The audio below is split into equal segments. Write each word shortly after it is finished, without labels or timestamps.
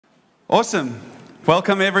Awesome.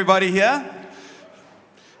 Welcome everybody here.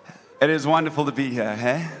 It is wonderful to be here,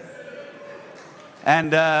 hey?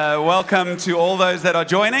 And welcome to all those that are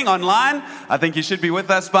joining online. I think you should be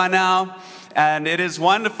with us by now. And it is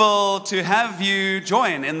wonderful to have you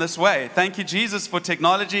join in this way. Thank you, Jesus, for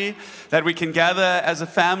technology that we can gather as a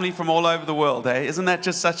family from all over the world, eh? Isn't that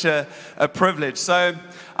just such a privilege? So,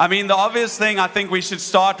 I mean, the obvious thing I think we should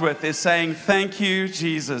start with is saying thank you,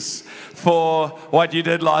 Jesus, for what you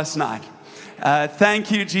did last night.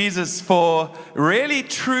 Thank you, Jesus, for really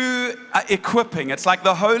true equipping. It's like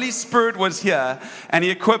the Holy Spirit was here and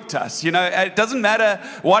He equipped us. You know, it doesn't matter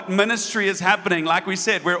what ministry is happening. Like we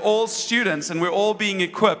said, we're all students and we're all being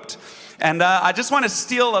equipped. And I just want to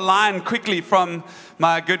steal a line quickly from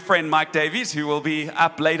my good friend Mike Davies, who will be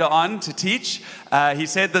up later on to teach. He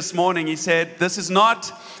said this morning, he said, this is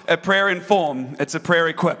not a prayer inform, it's a prayer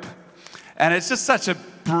equip. And it's just such a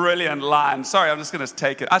brilliant line. Sorry, I'm just going to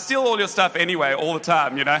take it. I steal all your stuff anyway, all the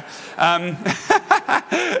time, you know.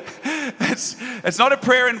 It's not a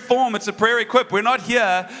prayer inform, it's a prayer equip. We're not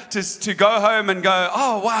here to go home and go,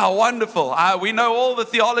 oh, wow, wonderful. We know all the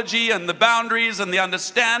theology and the boundaries and the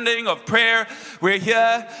understanding of prayer. We're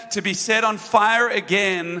here to be set on fire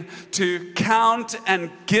again, to count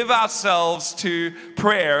and give ourselves to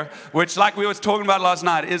prayer, which, like we were talking about last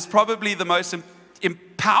night, is probably the most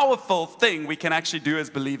powerful thing we can actually do as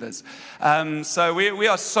believers. So we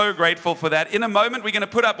are so grateful for that. In a moment, we're going to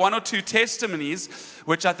put up one or two testimonies,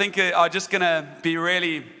 which I think are just going to be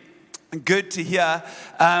really good to hear.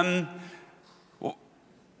 Why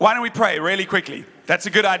don't we pray really quickly? That's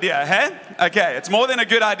a good idea, hey? Okay, it's more than a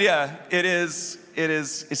good idea. It is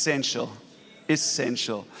essential.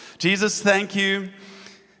 Essential. Jesus, thank you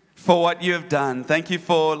for what you have done. Thank you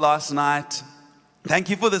for last night.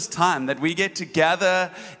 Thank you for this time that we get to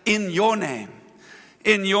gather in your name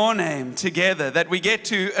together, that we get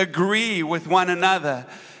to agree with one another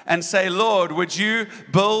and say, Lord, would you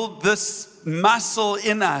build this muscle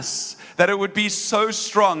in us, that it would be so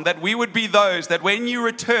strong, that we would be those that when you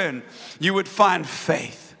return, you would find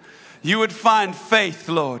faith. You would find faith,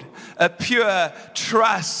 Lord, a pure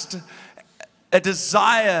trust, a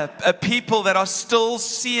desire, a people that are still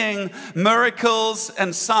seeing miracles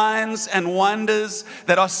and signs and wonders,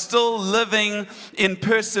 that are still living in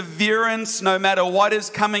perseverance no matter what is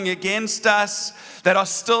coming against us, that are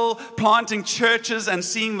still planting churches and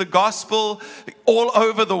seeing the gospel all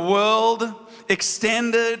over the world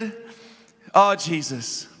extended. Oh,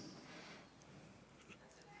 Jesus.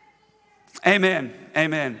 Amen.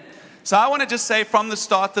 Amen. So I want to just say from the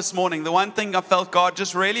start this morning, the one thing I felt God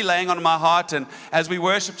just really laying on my heart, and as we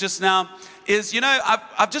worship just now, is, you know,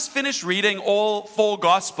 I've just finished reading all four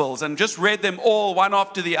Gospels and just read them all one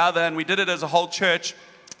after the other, and we did it as a whole church.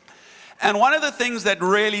 And one of the things that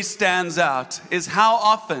really stands out is how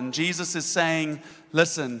often Jesus is saying,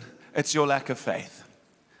 listen, it's your lack of faith.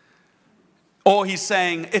 Or He's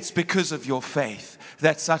saying, it's because of your faith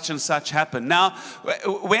that such and such happened. Now,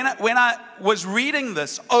 when I was reading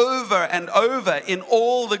this over and over in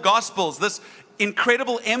all the Gospels, this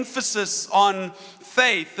incredible emphasis on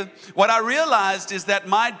faith, what I realized is that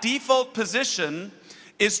my default position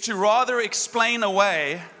is to rather explain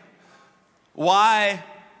away why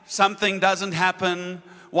something doesn't happen,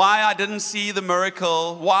 why I didn't see the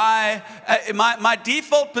miracle, why my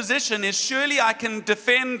default position is surely I can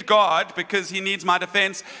defend God because He needs my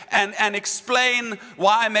defense and explain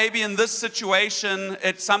why maybe in this situation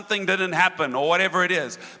something didn't happen or whatever it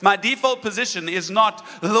is. My default position is not,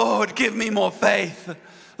 Lord, give me more faith.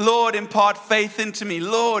 Lord, impart faith into me.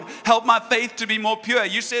 Lord, help my faith to be more pure.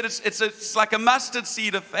 You said it's like a mustard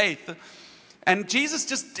seed of faith. And Jesus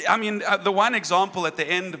the one example at the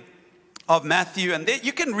end of Matthew, and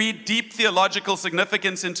you can read deep theological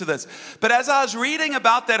significance into this. But as I was reading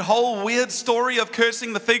about that whole weird story of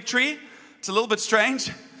cursing the fig tree, it's a little bit strange.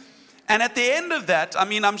 And at the end of that,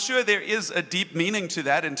 I'm sure there is a deep meaning to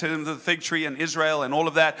that in terms of the fig tree and Israel and all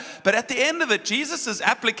of that. But at the end of it, Jesus'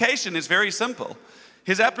 application is very simple.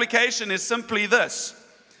 His application is simply this.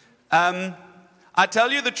 I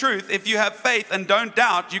tell you the truth, if you have faith and don't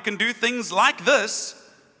doubt, you can do things like this.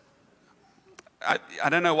 I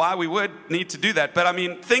don't know why we would need to do that, but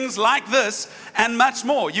things like this and much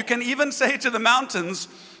more. You can even say to the mountains,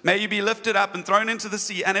 may you be lifted up and thrown into the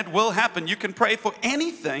sea, and it will happen. You can pray for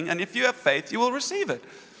anything, and if you have faith, you will receive it.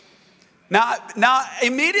 Now,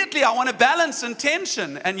 immediately I want to balance and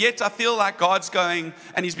tension, and yet I feel like God's going,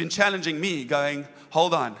 and He's been challenging me, going,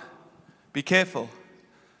 hold on, be careful,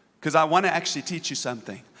 because I want to actually teach you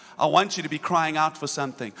something. I want you to be crying out for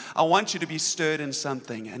something. I want you to be stirred in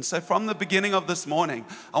something. And so from the beginning of this morning,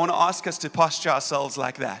 I want to ask us to posture ourselves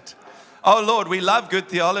like that. Oh, Lord, we love good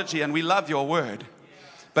theology and we love your word.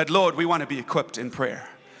 But Lord, we want to be equipped in prayer.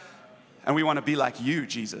 And we want to be like you,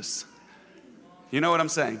 Jesus. You know what I'm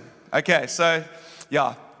saying? Okay, so,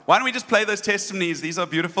 yeah. Why don't we just play those testimonies? These are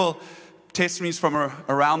beautiful testimonies from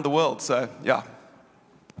around the world. So, yeah.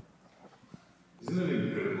 Isn't it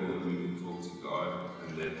incredible that we can talk to God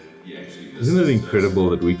and that He actually listens? Isn't it incredible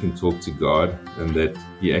that we can talk to God and that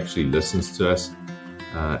He actually listens to us?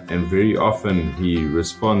 And very often He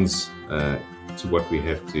responds to what we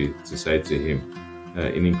have to say to Him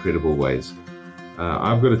in incredible ways.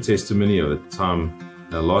 I've got a testimony of a time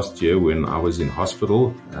last year when I was in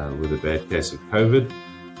hospital with a bad case of COVID,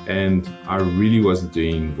 and I really wasn't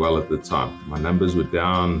doing well at the time. My numbers were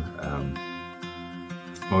down.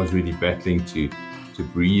 I was really battling to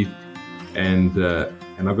breathe, and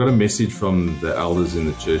I got a message from the elders in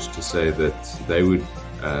the church to say that they would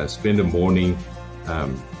spend a morning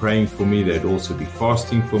praying for me. They'd also be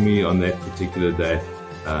fasting for me on that particular day,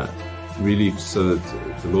 really so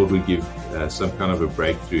that the Lord would give some kind of a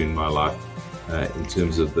breakthrough in my life in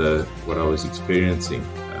terms of what I was experiencing.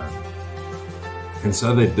 And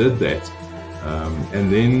so they did that.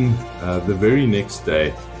 And then the very next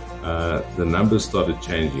day, the numbers started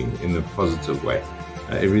changing in a positive way.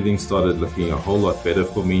 Everything started looking a whole lot better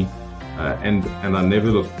for me. And I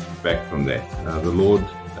never looked back from that. The Lord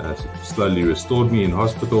slowly restored me in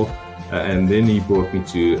hospital, and then He brought me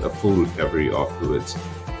to a full recovery afterwards.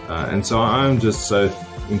 And so I'm just so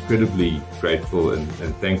incredibly grateful and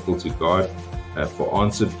thankful to God for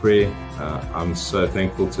answered prayer. I'm so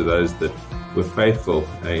thankful to those that were faithful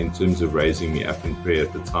in terms of raising me up in prayer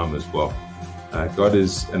at the time as well. God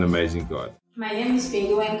is an amazing God. My name is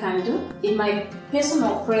Pengiwa Kandu. In my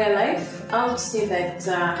personal prayer life, I would say that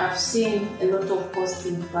I've seen a lot of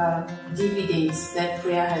positive dividends that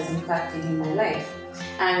prayer has impacted in my life.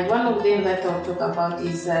 And one of them that I'll talk about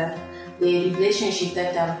is the relationship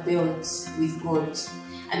that I've built with God.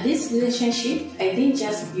 And this relationship, I didn't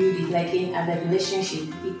just build it like any other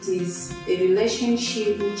relationship. It is a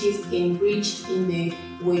relationship which is enriched in the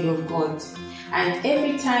Word of God. And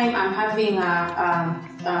every time I'm having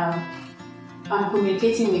I'm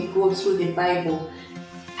communicating with God through the Bible,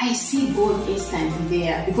 I see God instantly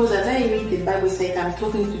there. Because as I read the Bible, it's like I'm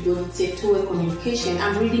talking to God. It's a two-way communication.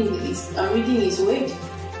 I'm reading His Word.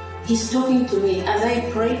 He's talking to me. As I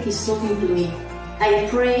pray, He's talking to me. I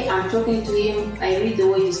pray, I'm talking to Him. I read the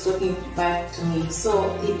Word, He's talking back to me. So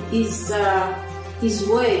His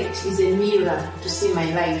Word is a mirror to see my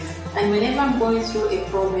life. And whenever I'm going through a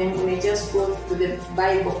problem, when I just go to the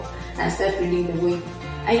Bible and start reading the Word,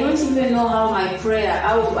 I don't even know how my prayer,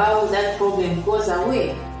 how that problem goes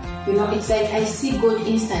away. You know, it's like I see God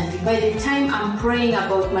instantly. By the time I'm praying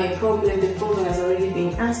about my problem, the problem has already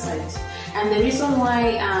been answered. And the reason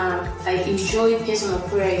why I enjoy personal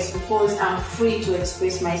prayer is because I'm free to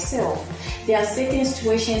express myself. There are certain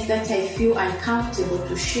situations that I feel uncomfortable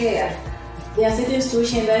to share. There are certain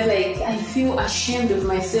situations that I feel ashamed of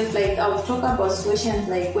myself. Like I'll talk about situations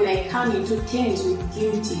like when I come into terms with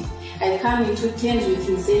guilty. I come into terms with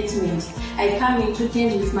resentment. I come into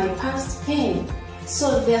terms with my past pain.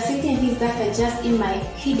 So there are certain things that are just in my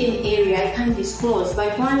hidden area I can't disclose.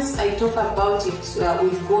 But once I talk about it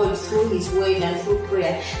with God through His Word and through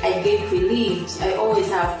prayer, I get relieved. I always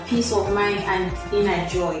have peace of mind and inner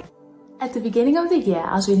joy. At the beginning of the year,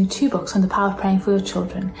 I was reading 2 books on the power of praying for your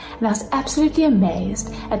children, and I was absolutely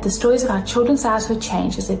amazed at the stories of how children's lives were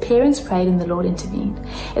changed as their parents prayed and the Lord intervened.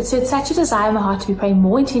 It stirred such a desire in my heart to be praying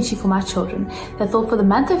more intentionally for my children that I thought for the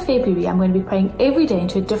month of February, I'm going to be praying every day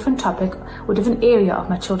into a different topic or different area of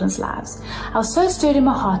my children's lives. I was so stirred in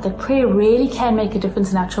my heart that prayer really can make a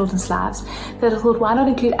difference in our children's lives that I thought, why not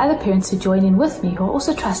include other parents to join in with me who are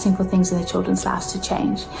also trusting for things in their children's lives to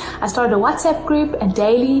change. I started a WhatsApp group, and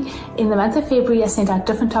daily in the month of February, I sent out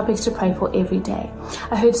different topics to pray for every day.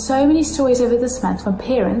 I heard so many stories over this month from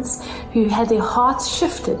parents who had their hearts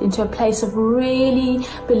shifted into a place of really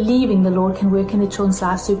believing the Lord can work in their children's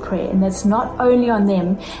lives through prayer, and that's not only on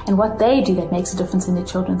them and what they do that makes a difference in their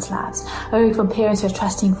children's lives. I heard from parents who are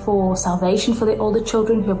trusting for salvation for their older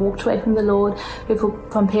children who have walked away from the Lord. I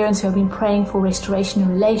heard from parents who have been praying for restoration in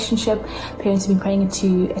relationship, parents who have been praying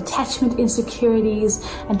into attachment insecurities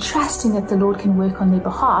and trusting that the Lord can work on their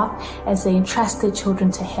behalf as they entrust their children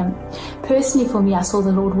to Him. Personally, for me, I saw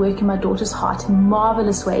the Lord work in my daughter's heart in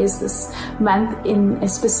marvelous ways this month in a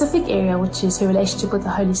specific area, which is her relationship with the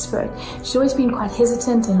Holy Spirit. She's always been quite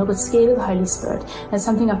hesitant and a little bit scared of the Holy Spirit. That's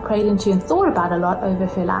something I've prayed into and thought about a lot over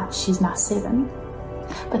her life. She's now 7.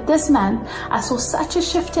 But this month, I saw such a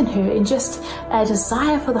shift in her, in just a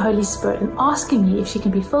desire for the Holy Spirit, and asking me if she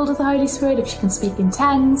can be filled with the Holy Spirit, if she can speak in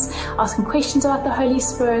tongues, asking questions about the Holy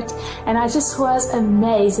Spirit. And I just was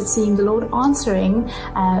amazed at seeing the Lord answering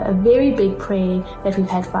a very big prayer that we've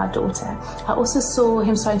had for our daughter. I also saw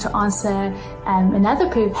him starting to answer another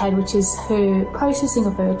prayer we've had, which is her processing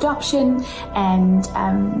of her adoption and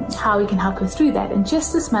how we can help her through that. And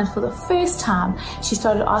just this month, for the first time, she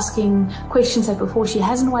started asking questions that before she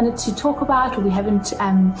hasn't wanted to talk about, or we haven't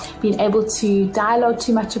been able to dialogue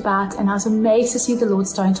too much about. And I was amazed to see the Lord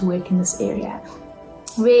starting to work in this area.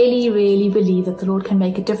 Really, really believe that the Lord can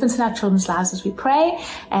make a difference in our children's lives as we pray,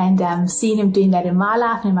 and seeing him doing that in my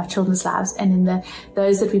life and in my children's lives, and in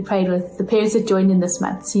those that we prayed with, the parents that joined in this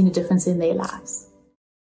month, seeing a difference in their lives.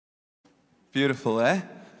 Beautiful, eh?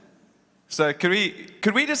 So could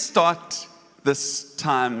we just start this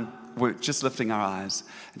time with just lifting our eyes,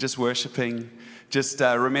 just worshiping, just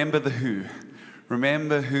remember the who.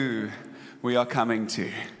 Remember who we are coming to.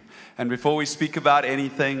 And before we speak about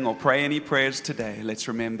anything or pray any prayers today, let's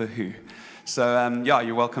remember who. So,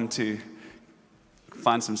 you're welcome to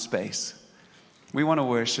find some space. We want to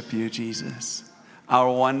worship you, Jesus.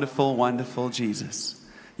 Our wonderful, wonderful Jesus.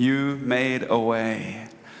 You made a way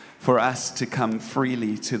for us to come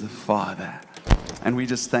freely to the Father. And we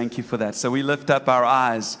just thank you for that. So we lift up our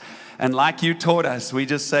eyes, and like you taught us, we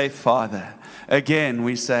just say, Father. Again,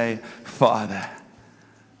 we say, Father.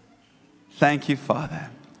 Thank you, Father.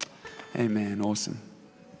 Amen. Awesome.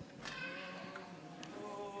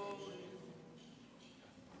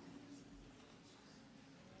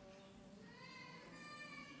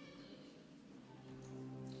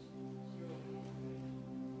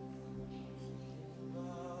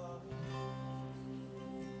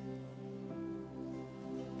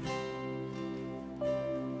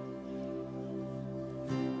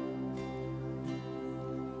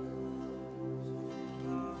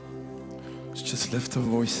 Just lift our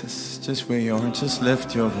voices, just where you are, just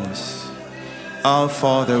lift your voice. Our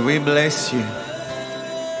Father, we bless you.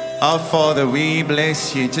 Our Father, we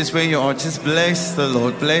bless you. Just where you are, just bless the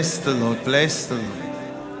Lord, bless the Lord, bless the Lord.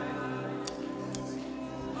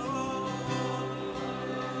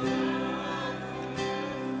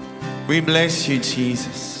 We bless you,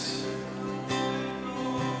 Jesus.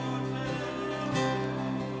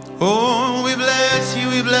 Oh, we bless you,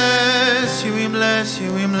 we bless you, we bless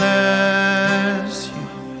you, we bless you.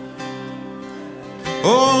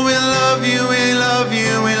 Oh, we love you, we love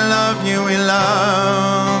you, we love you, we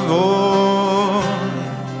love.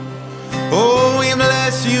 Oh, we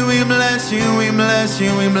bless you, we bless you, we bless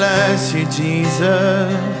you, we bless you,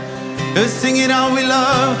 Jesus. Let's sing it out, we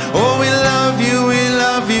love. Oh, we love you, we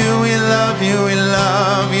love you, we love you, we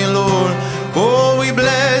love you, Lord. Oh, we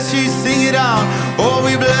bless you, sing it out. Oh,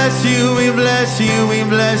 we bless you, we bless you, we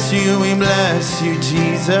bless you, we bless you,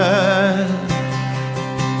 Jesus.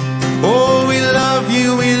 Oh, we love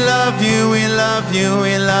you, we love you, we love you,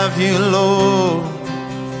 we love you, Lord.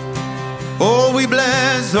 Oh, we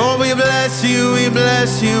bless you, we bless you,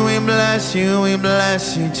 we bless you, we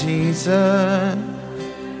bless you, Jesus.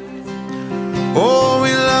 Oh,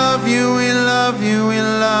 we love you, we love you, we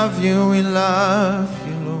love you, we love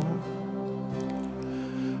you, Lord.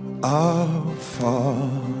 Our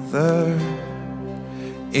Father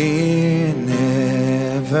in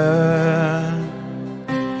heaven,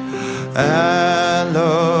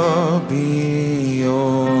 hallowed be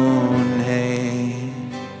your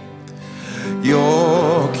name.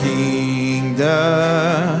 Your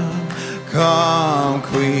kingdom come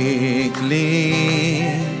quickly.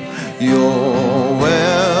 Your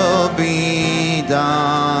will be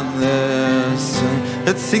done this.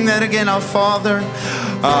 Let's sing that again. Our Father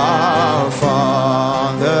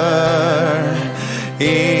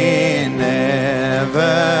in heaven,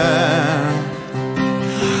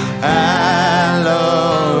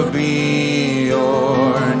 hallowed be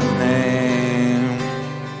your name.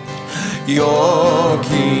 Your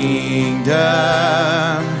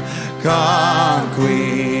kingdom come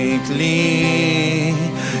quickly.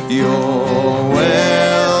 Your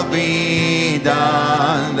will be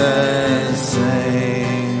done the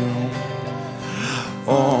same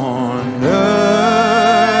on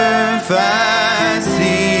earth as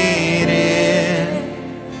it is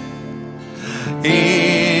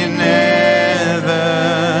in heaven.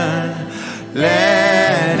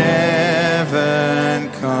 Let heaven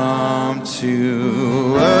come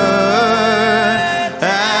to earth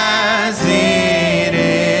as it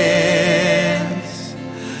is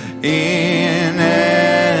in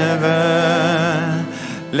heaven.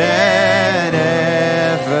 Let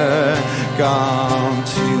heaven come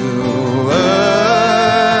to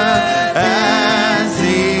earth as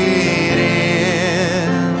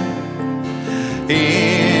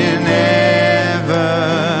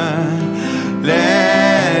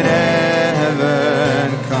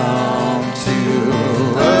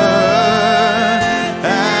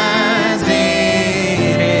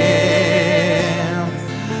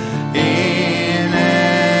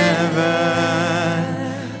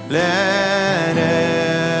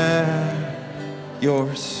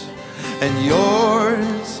and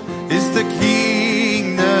yours is the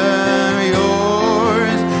kingdom,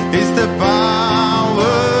 yours is the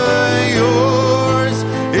power, yours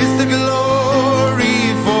is the glory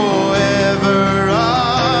forever.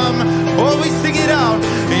 Oh, we sing it out.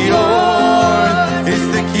 Yours is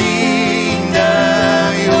the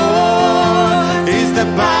kingdom, yours is the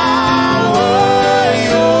power,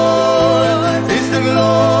 yours is the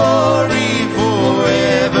glory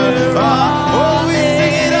forever. Oh, we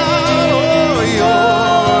sing it out. Oh,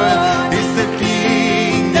 yours is the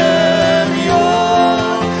kingdom,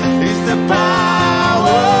 yours is the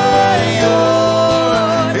power,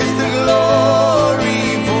 yours is the glory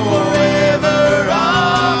forever.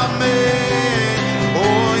 Amen.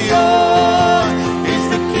 Oh, yours is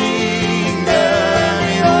the kingdom,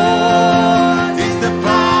 yours is the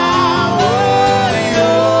power,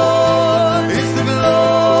 yours is the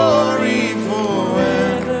glory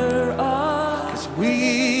forever. As we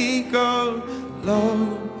go low,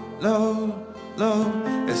 low, low,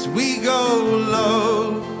 as we go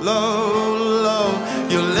low, low, low,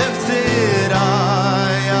 you lift it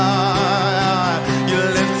high, high, you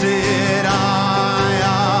lift it high,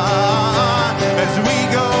 high. As we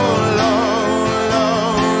go low, low,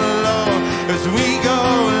 low, as we go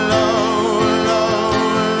low, low,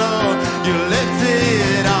 low, you lift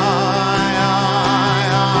it high, high,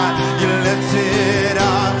 high, you lift it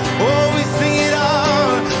high. Oh, we sing it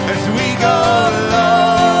out as we go low,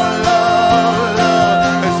 low, low,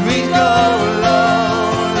 as we go low,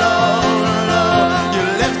 low, low, you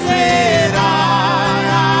lift it high,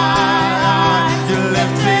 high, high, you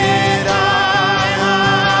lift it high,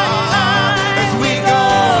 high, as we go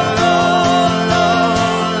low, low,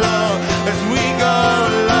 low, as we go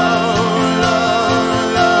low, low,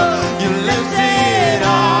 low, you lift it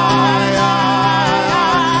high,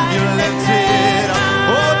 high, you lift it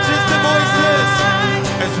high. Oh, just the voices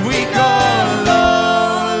as we go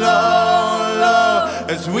low, low, low,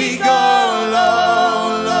 as we go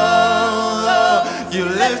low, low, low, you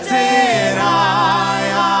lift it high,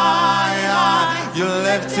 high, high, you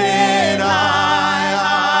lift it high,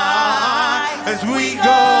 high, as we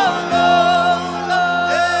go low, low,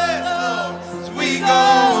 yes, Lord. As we go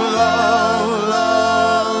low,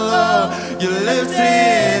 low, low, you lift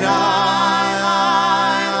it high,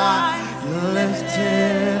 high, high, you lift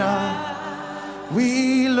it high. We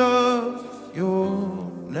love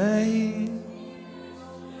your name,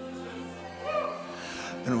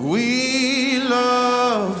 and we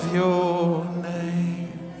love your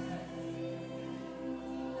name.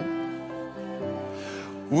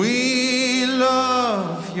 We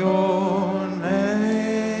love your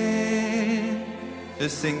name.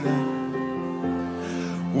 Just sing that.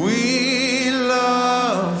 We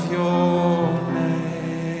love your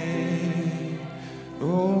name.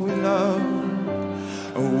 Oh, we love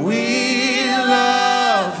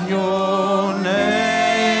your name.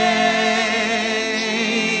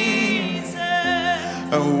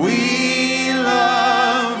 We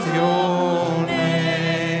love your name.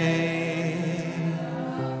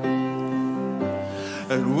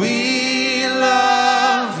 And we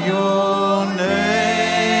love your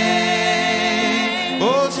name.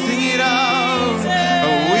 Oh, sing it out.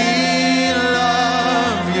 We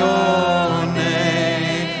love your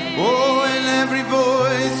name. Oh, in every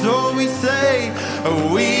voice, oh, we say,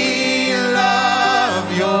 we love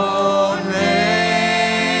your name.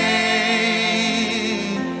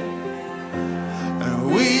 And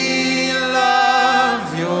we love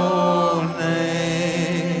your name.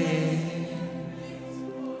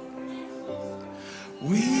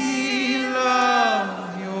 We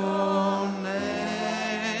love your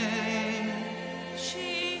name.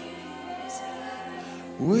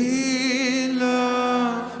 We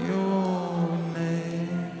love your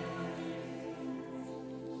name.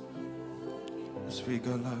 As we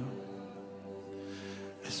go low,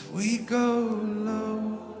 as we go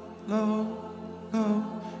low, low, low,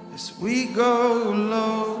 as we go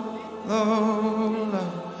low, low,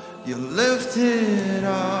 low, you lift it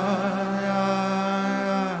high,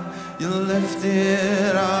 high, you lift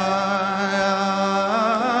it high,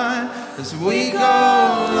 high, as we go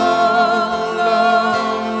low, low,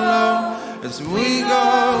 low, as we go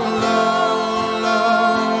low,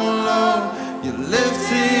 low, low, you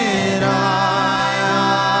lift it high,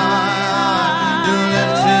 high, you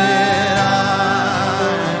lift it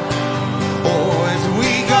high. Oh, as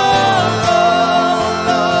we go low,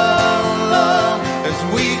 low, low, as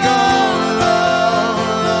we go low,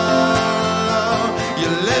 low, low, you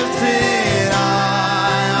lift it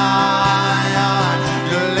high, high.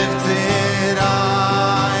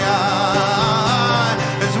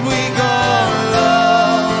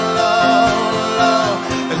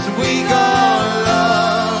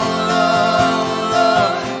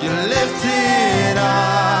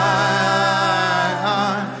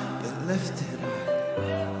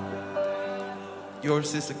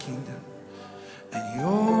 yours is the kingdom. And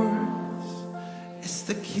yours is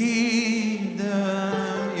the kingdom.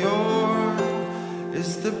 Yours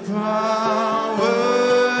is the power.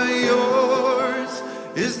 Yours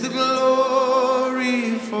is the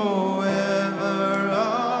glory forever.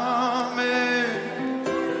 Amen.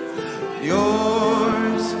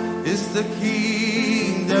 Yours is the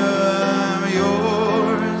kingdom.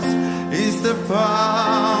 Yours is the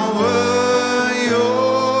power.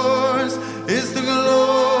 Yours is the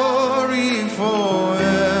glory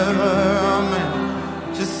forever.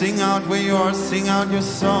 Amen. Just sing out where you are. Sing out your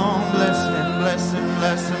song. Bless him, bless him,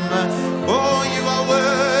 bless him, bless him. Oh, you are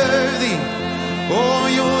worthy. Oh,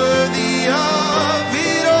 you're worthy of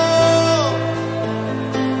it all.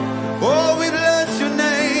 Oh, we bless your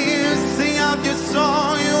name. Sing out your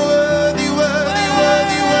song. You're worthy, worthy,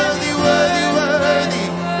 worthy, worthy, worthy, worthy.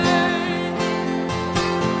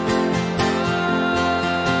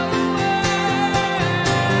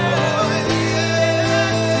 Oh, yeah.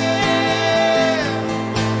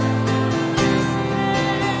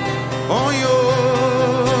 Oh,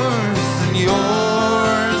 yours and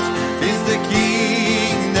yours is the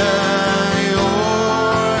kingdom.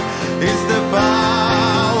 Yours is the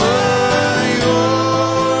power.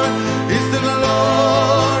 Yours is the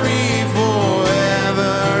glory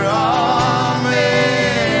forever.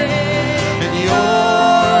 Amen. And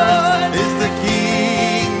yours is the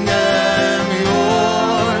kingdom.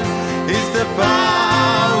 Yours is the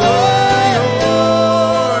power.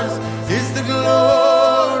 Yours is the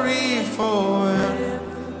glory forever.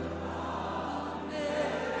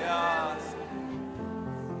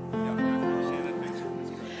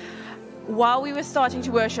 While we were starting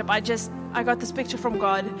to worship, I got this picture from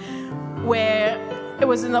God where it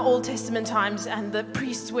was in the Old Testament times and the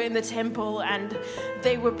priests were in the temple and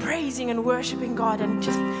they were praising and worshiping God and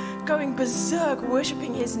just going berserk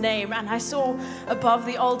worshiping his name. And I saw above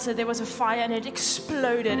the altar there was a fire and it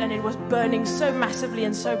exploded and it was burning so massively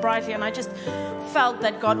and so brightly, and I just felt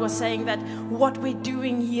that God was saying that what we're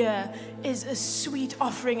doing here is a sweet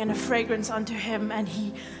offering and a fragrance unto him, and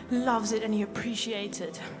he loves it and he appreciates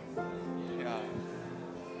it.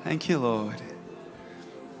 Thank you, Lord.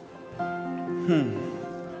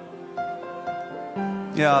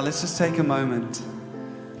 Yeah, let's just take a moment.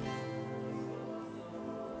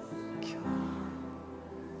 Thank you, Lord.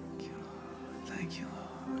 Thank you,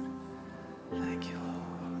 Lord. Thank you,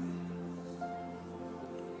 Lord.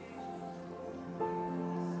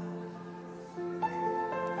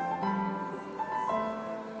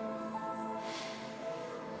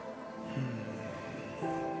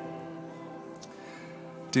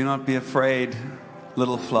 Do not be afraid,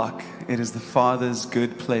 little flock. It is the Father's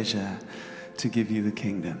good pleasure to give you the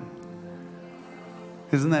kingdom.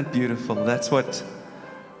 Isn't that beautiful? That's what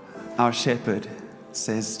our shepherd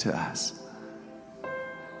says to us.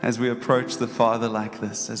 As we approach the Father like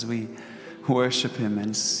this, as we worship him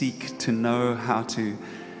and seek to know how to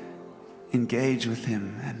engage with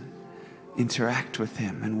him and interact with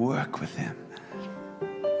him and work with him,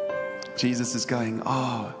 Jesus is going,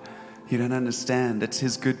 oh, you don't understand. It's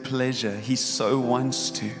his good pleasure. He so wants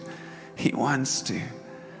to. He wants to.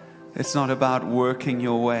 It's not about working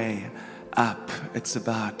your way up. It's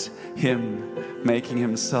about him making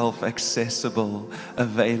himself accessible,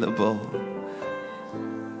 available,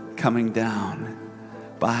 coming down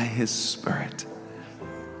by his Spirit.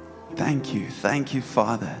 Thank you. Thank you,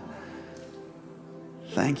 Father.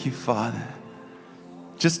 Thank you, Father.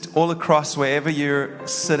 Just all across, wherever you're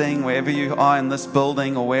sitting, wherever you are in this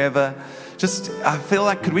building or wherever, I feel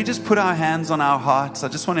like, could we just put our hands on our hearts? I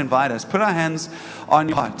just want to invite us. Put our hands on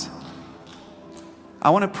your heart.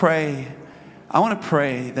 I want to pray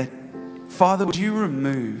that, Father, would you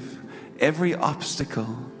remove every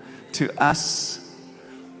obstacle to us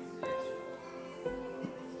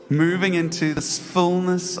moving into this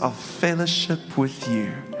fullness of fellowship with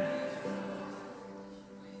you.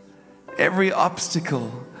 Every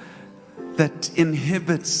obstacle that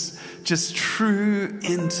inhibits just true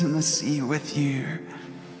intimacy with you.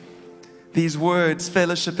 These words,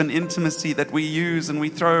 fellowship and intimacy, that we use and we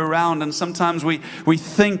throw around, and sometimes we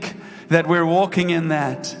think that we're walking in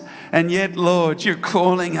that. And yet, Lord, you're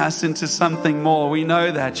calling us into something more. We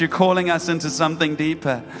know that. You're calling us into something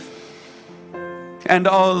deeper. And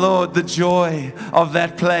oh, Lord, the joy of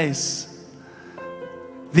that place,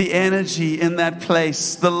 the energy in that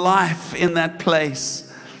place, the life in that place.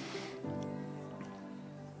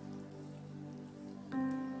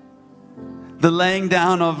 The laying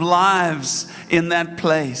down of lives in that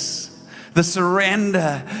place. The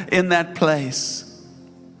surrender in that place.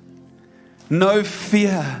 No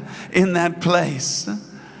fear in that place.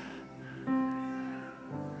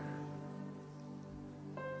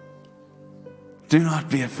 Do not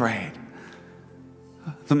be afraid.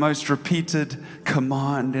 The most repeated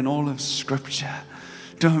command in all of Scripture.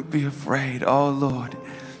 Don't be afraid. Oh Lord,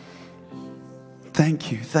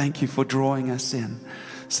 thank you for drawing us in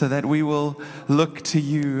so that we will look to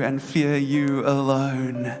you and fear you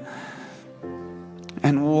alone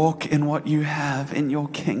and walk in what you have in your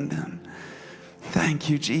kingdom. Thank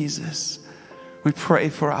you, Jesus. We pray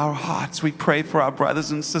for our hearts. We pray for our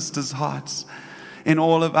brothers and sisters' hearts in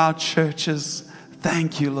all of our churches.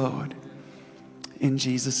 Thank you, Lord. In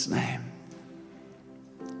Jesus' name.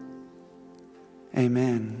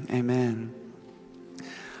 Amen. Amen.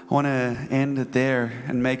 I want to end it there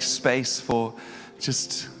and make space for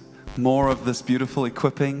just more of this beautiful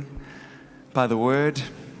equipping by the word.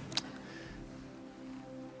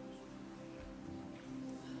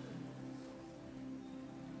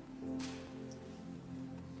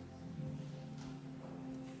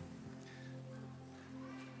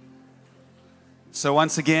 So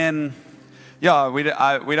once again, we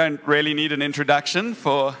don't really need an introduction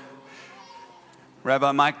for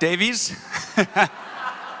Rabbi Mike Davies.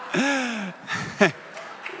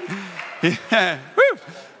 Yeah. Woo.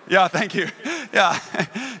 Yeah, thank you. Yeah,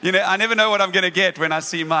 I never know what I'm going to get when I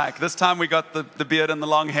see Mike. This time we got the beard and the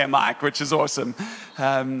long hair Mike, which is awesome.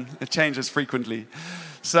 It changes frequently.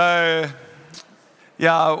 So,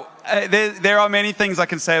 yeah, there are many things I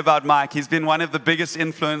can say about Mike. He's been one of the biggest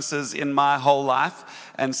influences in my whole life.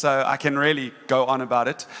 And so I can really go on about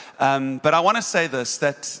it. But I want to say this,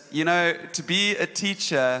 that, to be a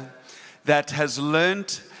teacher that has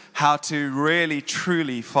learned how to really,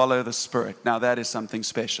 truly follow the Spirit. Now, that is something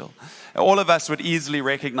special. All of us would easily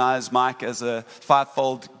recognize Mike as a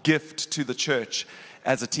fivefold gift to the church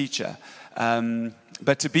as a teacher.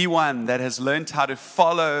 But to be one that has learned how to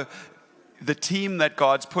follow the team that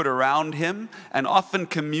God's put around him and often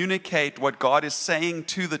communicate what God is saying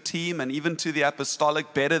to the team and even to the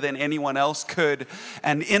apostolic better than anyone else could,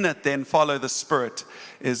 and in it then follow the Spirit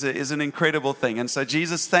is an incredible thing. And so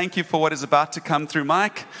Jesus, thank you for what is about to come through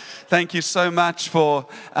Mike. Thank you so much for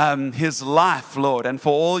his life, Lord, and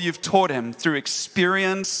for all you've taught him through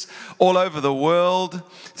experience all over the world,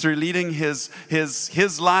 through leading his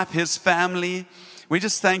life, his family. We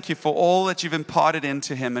just thank you for all that you've imparted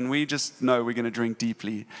into him, and we just know we're going to drink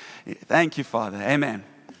deeply. Thank you, Father. Amen.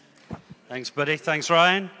 Thanks, buddy. Thanks,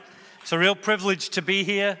 Ryan. It's a real privilege to be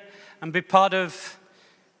here and be part of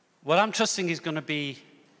what I'm trusting is going to be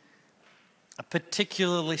a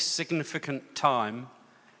particularly significant time,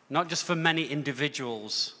 not just for many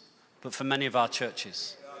individuals, but for many of our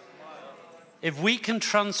churches. If we can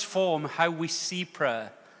transform how we see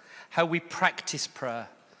prayer, how we practice prayer,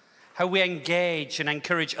 how we engage and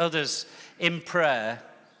encourage others in prayer,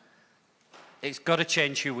 it's got to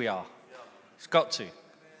change who we are. It's got to.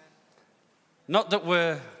 Not that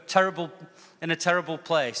we're in a terrible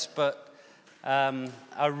place, but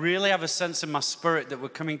I really have a sense in my spirit that we're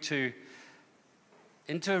coming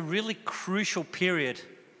into a really crucial period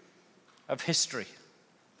of history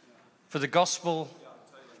for the gospel,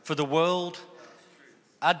 for the world.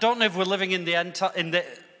 I don't know if we're living in the end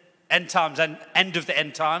times and end of the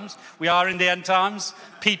end times. We are in the end times.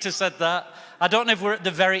 Peter said that. I don't know if we're at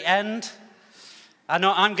the very end. I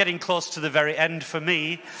know I'm getting close to the very end for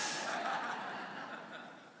me.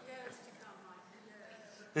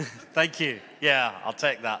 Thank you. Yeah, I'll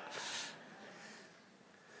take that.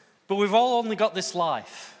 But we've all only got this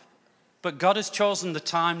life. But God has chosen the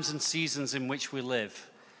times and seasons in which we live.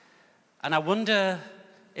 And I wonder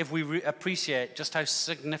if we appreciate just how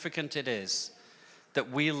significant it is that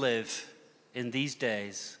we live in these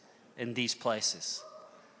days, in these places.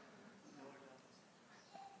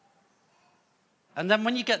 And then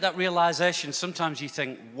when you get that realization, sometimes you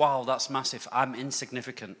think, wow, that's massive, I'm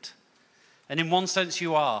insignificant. And in one sense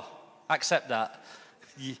you are. Accept that.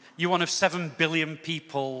 You're one of 7 billion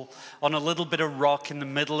people on a little bit of rock in the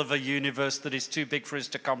middle of a universe that is too big for us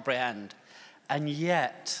to comprehend. And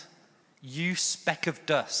yet, you speck of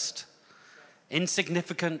dust,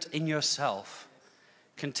 insignificant in yourself,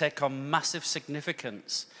 can take on massive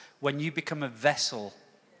significance when you become a vessel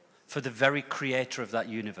for the very creator of that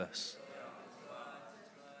universe.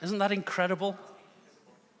 Isn't that incredible?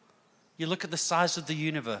 You look at the size of the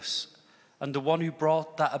universe, and the one who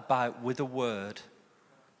brought that about with a word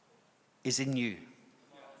is in you.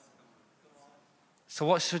 So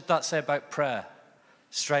what should that say about prayer?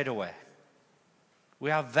 Straight away,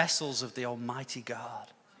 we are vessels of the Almighty God.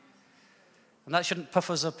 And that shouldn't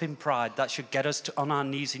puff us up in pride. That should get us on our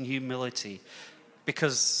knees in humility,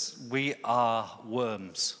 because we are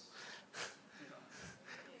worms.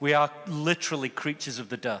 We are literally creatures of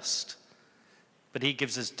the dust. But he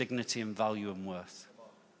gives us dignity and value and worth.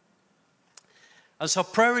 And so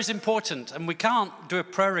prayer is important, and we can't do a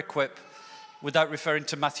prayer equip without referring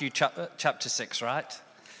to Matthew chapter 6, right?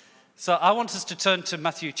 So I want us to turn to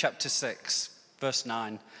Matthew chapter 6, verse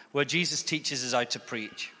 9, where Jesus teaches us how to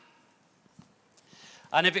preach.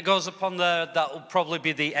 And if it goes up on there, that will probably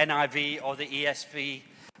be the NIV or the ESV,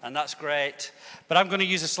 and that's great. But I'm going to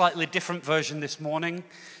use a slightly different version this morning,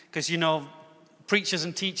 because, you know, preachers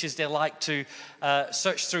and teachers, they like to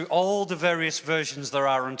search through all the various versions there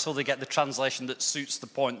are until they get the translation that suits the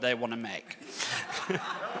point they want to make.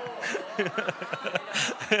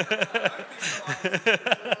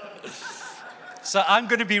 So I'm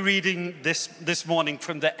going to be reading this morning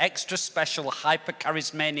from the extra special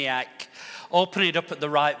hyper-charismaniac, open it up at the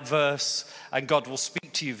right verse and God will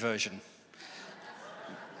speak to you version.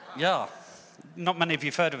 Yeah, not many of you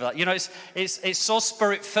have heard of that. You know, it's so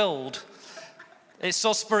spirit-filled. It's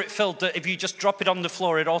so spirit-filled that if you just drop it on the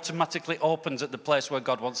floor, it automatically opens at the place where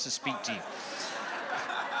God wants to speak to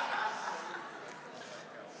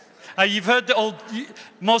you. You've heard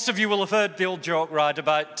most of you will have heard the old joke, right,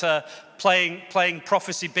 about playing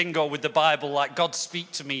prophecy bingo with the Bible, like God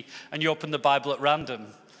speak to me, and you open the Bible at random.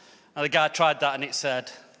 And the guy tried that and it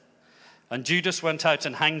said, and Judas went out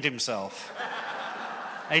and hanged himself.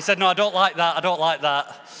 And he said, no, I don't like that, I don't like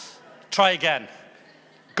that. Try again.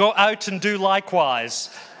 Go out and do likewise.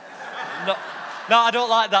 No, I don't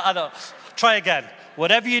like that, I don't. Try again.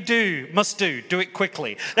 Whatever you must do it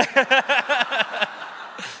quickly.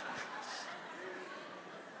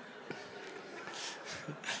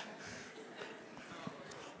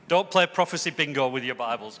 Don't play prophecy bingo with your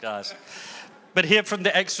Bibles, guys. But here from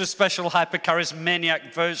the extra special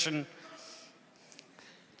hyper-charismaniac version,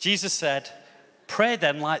 Jesus said, pray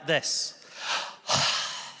then like this.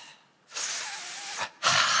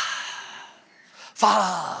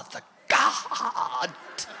 Father God,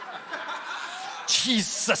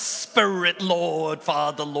 Jesus, Spirit, Lord,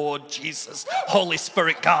 Father, Lord, Jesus, Holy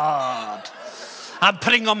Spirit, God. I'm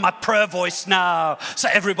putting on my prayer voice now so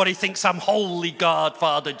everybody thinks I'm holy God,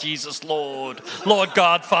 Father, Jesus, Lord. Lord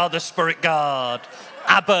God, Father, Spirit, God.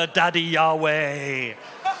 Abba, Daddy, Yahweh.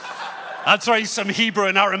 I'm throwing some Hebrew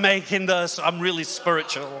and Aramaic in there, so I'm really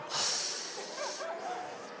spiritual.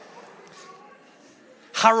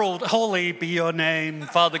 Harold, holy be your name,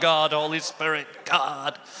 Father God, Holy Spirit,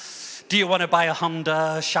 God. Do you want to buy a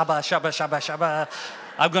Honda? Shabba, shabba, shabba, shabba.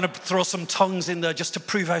 I'm going to throw some tongues in there just to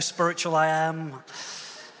prove how spiritual I am.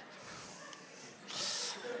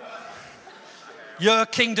 Your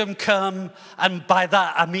kingdom come, and by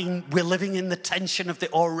that I mean we're living in the tension of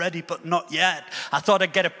the already but not yet. I thought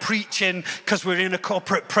I'd get a preach in because we're in a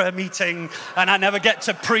corporate prayer meeting and I never get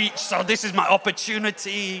to preach, so this is my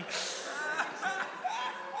opportunity.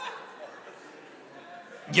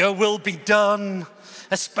 Your will be done,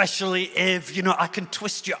 especially if, you know, I can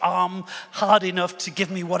twist your arm hard enough to give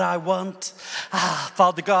me what I want.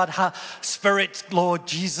 Father God, Spirit, Lord,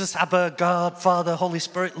 Jesus, Abba, God, Father, Holy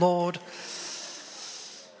Spirit, Lord.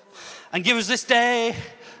 And give us this day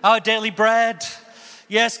our daily bread.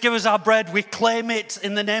 Yes, give us our bread. We claim it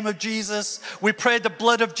in the name of Jesus. We pray the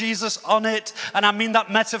blood of Jesus on it. And I mean that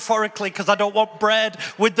metaphorically because I don't want bread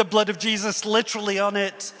with the blood of Jesus literally on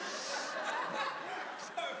it.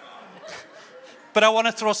 But I want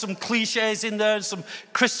to throw some cliches in there and some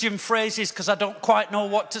Christian phrases because I don't quite know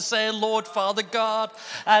what to say. Lord, Father God.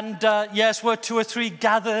 And yes, we're 2 or 3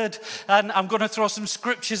 gathered. And I'm going to throw some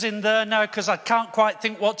scriptures in there now because I can't quite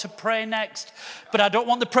think what to pray next. But I don't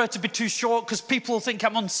want the prayer to be too short because people think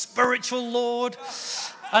I'm unspiritual, Lord.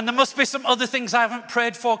 And there must be some other things I haven't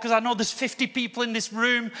prayed for because I know there's 50 people in this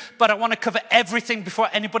room. But I want to cover everything before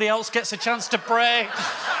anybody else gets a chance to pray.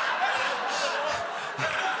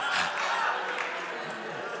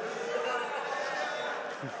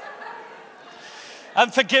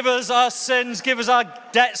 And forgive us our sins, give us our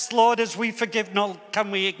debts, Lord, as we forgive. No, can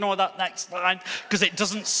we ignore that next line? Because it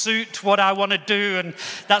doesn't suit what I want to do, and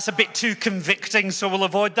that's a bit too convicting, so we'll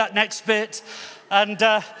avoid that next bit. And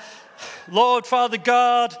Lord, Father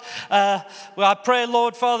God, I pray,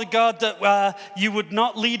 Lord, Father God, that you would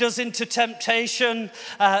not lead us into temptation,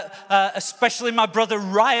 especially my brother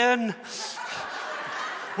Ryan.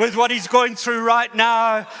 With what he's going through right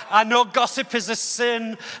now. I know gossip is a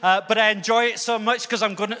sin, but I enjoy it so much because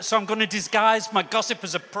I'm going to disguise my gossip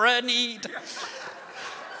as a prayer need.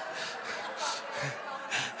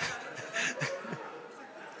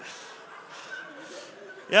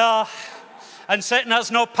 Yeah. And Satan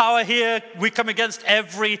has no power here. We come against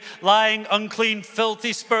every lying, unclean,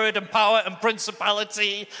 filthy spirit and power and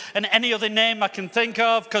principality and any other name I can think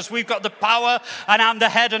of because we've got the power and I'm the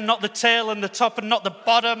head and not the tail and the top and not the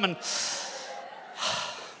bottom. And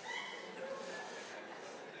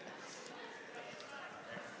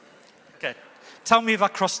Tell me if I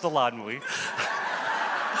crossed the line, will you?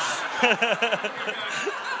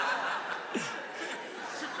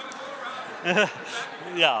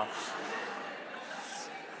 Yeah.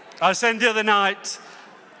 I was saying the other night,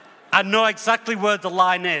 I know exactly where the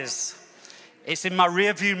line is. It's in my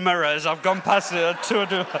rearview mirror as I've gone past it.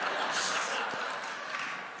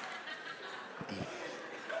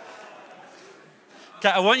 Okay,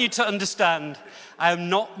 I want you to understand, I am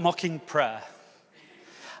not mocking prayer.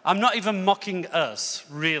 I'm not even mocking us,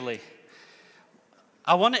 really.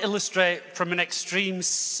 I want to illustrate from an extreme,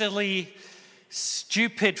 silly,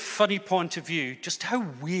 stupid, funny point of view, just how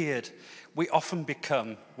weird we often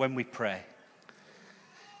become when we pray.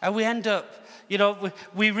 And we end up,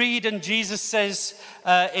 we read and Jesus says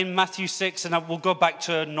in Matthew 6, and we'll go back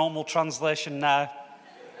to a normal translation now.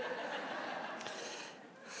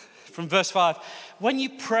 From verse 5, when you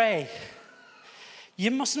pray, you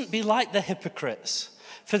mustn't be like the hypocrites,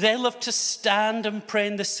 for they love to stand and pray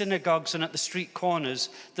in the synagogues and at the street corners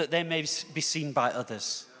that they may be seen by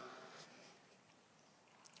others.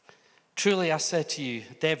 Truly I say to you,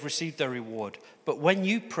 they have received their reward. But when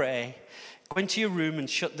you pray, go into your room and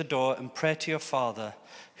shut the door and pray to your Father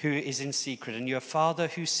who is in secret, and your Father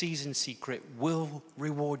who sees in secret will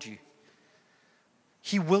reward you.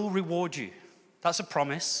 He will reward you. That's a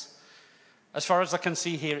promise. As far as I can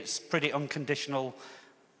see here, it's pretty unconditional,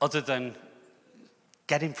 other than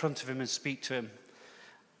get in front of him and speak to him.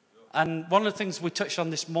 And one of the things we touched on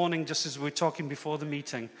this morning, just as we were talking before the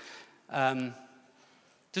meeting,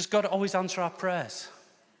 does God always answer our prayers?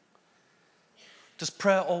 Does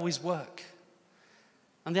prayer always work?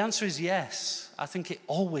 And the answer is yes. I think it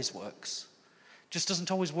always works. Just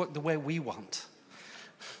doesn't always work the way we want.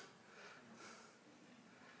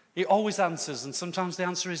 It always answers, and sometimes the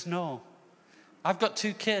answer is no. I've got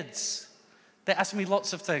 2 kids. They ask me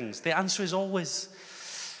lots of things. The answer is always,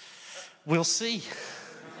 we'll see.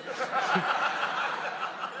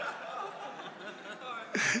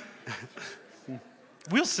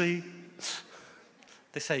 We'll see.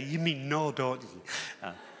 They say, you mean no, don't you?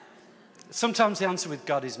 Sometimes the answer with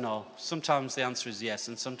God is no. Sometimes the answer is yes.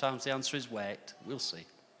 And sometimes the answer is wait. We'll see.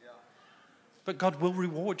 But God will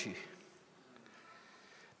reward you.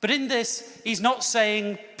 But in this, he's not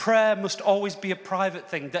saying prayer must always be a private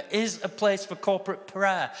thing. There is a place for corporate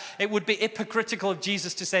prayer. It would be hypocritical of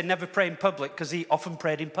Jesus to say never pray in public, because he often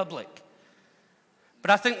prayed in public. But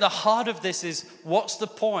I think the heart of this is, what's the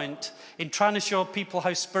point in trying to show people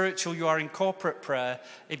how spiritual you are in corporate prayer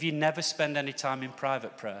if you never spend any time in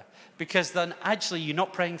private prayer? Because then actually you're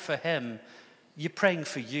not praying for him, you're praying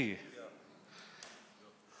for you.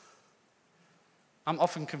 I'm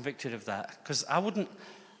often convicted of that, because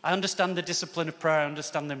I understand the discipline of prayer, I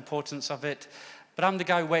understand the importance of it, but I'm the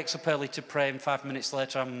guy who wakes up early to pray, and 5 minutes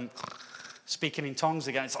later I'm speaking in tongues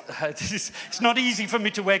again. It's not easy for me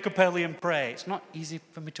to wake up early and pray. It's not easy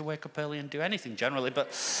for me to wake up early and do anything generally, but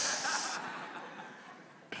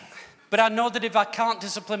I know that if I can't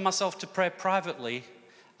discipline myself to pray privately,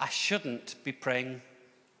 I shouldn't be praying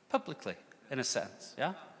publicly, in a sense,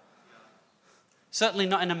 yeah? Certainly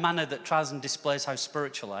not in a manner that tries and displays how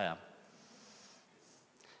spiritual I am.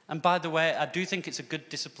 And by the way, I do think it's a good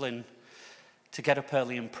discipline to get up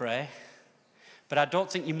early and pray. But I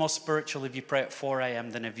don't think you're more spiritual if you pray at 4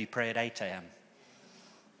 a.m. than if you pray at 8 a.m.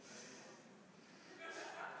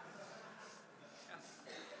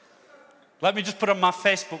 Let me just put on my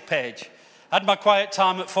Facebook page. I had my quiet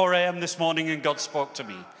time at 4 a.m. this morning and God spoke to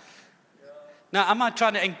me. Now, am I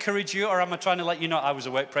trying to encourage you, or am I trying to let you know I was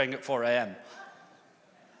awake praying at 4 a.m.?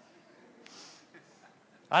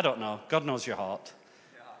 I don't know. God knows your heart.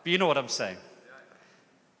 But you know what I'm saying.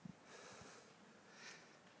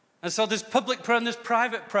 And so there's public prayer and there's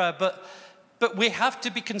private prayer, but we have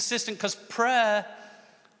to be consistent, because prayer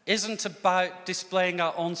isn't about displaying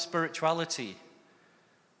our own spirituality.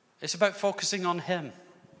 It's about focusing on him.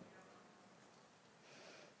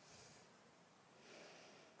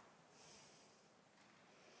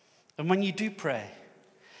 And when you do pray,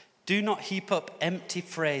 do not heap up empty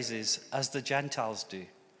phrases as the Gentiles do,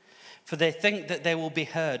 for they think that they will be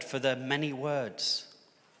heard for their many words.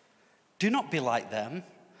 Do not be like them,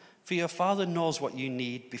 for your Father knows what you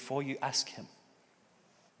need before you ask him.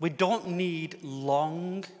 We don't need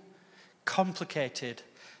long, complicated,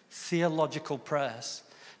 theological prayers.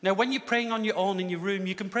 Now, when you're praying on your own in your room,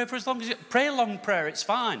 you can pray for as long as you pray a long prayer, it's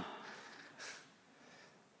fine.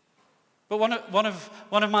 But one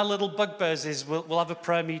of my little bugbears is we'll have a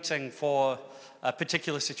prayer meeting for a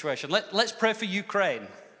particular situation. Let's pray for Ukraine.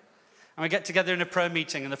 And we get together in a prayer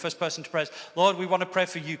meeting, and the first person to pray is, Lord, we want to pray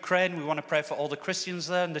for Ukraine. We want to pray for all the Christians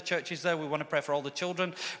there and the churches there. We want to pray for all the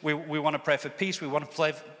children. We want to pray for peace. We want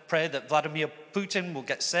to pray that Vladimir Putin will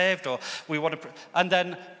get saved. Or we want to and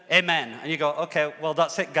then, amen. And you go, okay, well,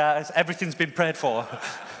 that's it, guys. Everything's been prayed for.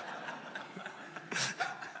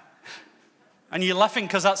 And you're laughing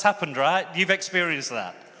because that's happened, right? You've experienced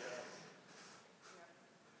that.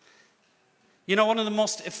 You know, one of the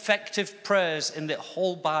most effective prayers in the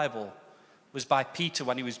whole Bible was by Peter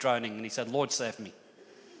when he was drowning, and he said, Lord, save me.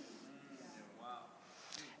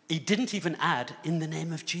 He didn't even add, in the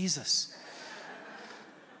name of Jesus.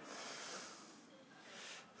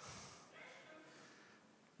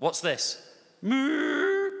 What's this?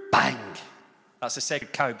 Bang! That's a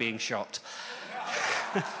sacred cow being shot.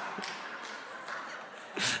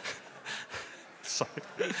 Sorry.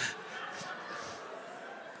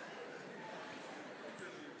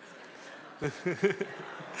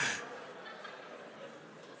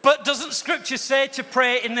 But doesn't Scripture say to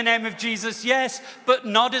pray in the name of Jesus? Yes, but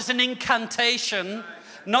not as an incantation,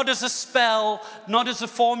 not as a spell, not as a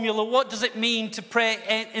formula. What does it mean to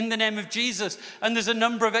pray in the name of Jesus? And there's a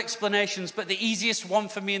number of explanations, but the easiest one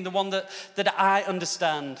for me and the one that I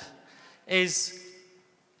understand is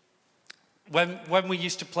when we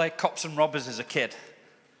used to play cops and robbers as a kid,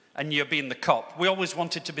 and you're being the cop. I always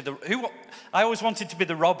wanted to be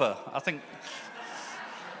the robber, I think.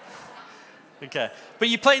 Okay. But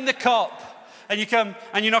you're playing the cop, and you come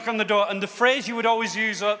and you knock on the door, and the phrase you would always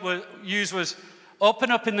use was,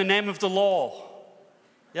 open up in the name of the law.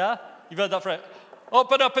 Yeah? You've heard that phrase?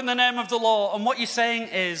 Open up in the name of the law. And what you're saying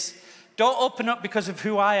is, don't open up because of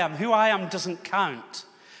who I am. Who I am doesn't count.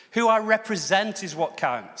 Who I represent is what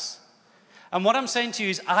counts. And what I'm saying to you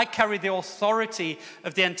is, I carry the authority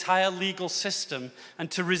of the entire legal system,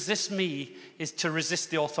 and to resist me is to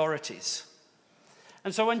resist the authorities.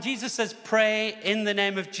 And so when Jesus says pray in the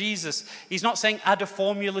name of Jesus, he's not saying add a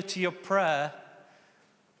formula to your prayer.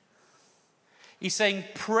 He's saying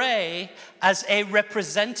pray as a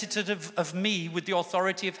representative of me with the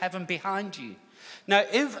authority of heaven behind you. Now,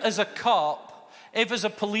 if as a cop, if as a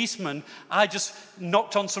policeman, I just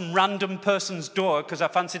knocked on some random person's door because I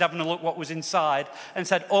fancied having a look what was inside and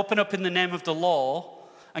said, open up in the name of the law,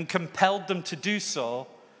 and compelled them to do so,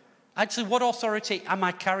 actually, what authority am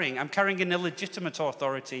I carrying? I'm carrying an illegitimate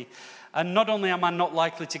authority. And not only am I not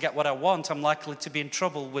likely to get what I want, I'm likely to be in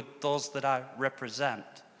trouble with those that I represent.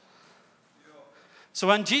 So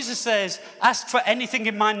when Jesus says, ask for anything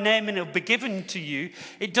in my name and it'll be given to you,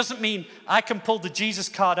 it doesn't mean I can pull the Jesus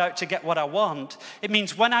card out to get what I want. It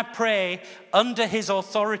means when I pray under his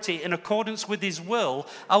authority in accordance with his will,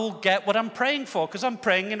 I will get what I'm praying for, because I'm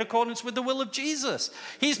praying in accordance with the will of Jesus.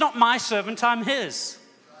 He's not my servant, I'm his.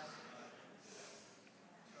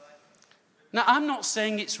 Now, I'm not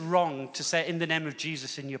saying it's wrong to say in the name of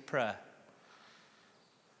Jesus in your prayer.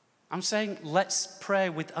 I'm saying let's pray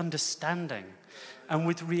with understanding and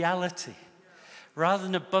with reality, rather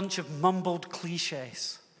than a bunch of mumbled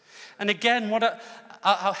cliches. And again, what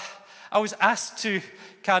I was asked to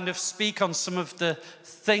kind of speak on some of the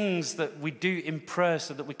things that we do in prayer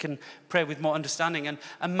so that we can pray with more understanding.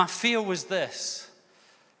 And my fear was this,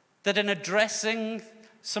 that in addressing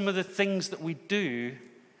some of the things that we do,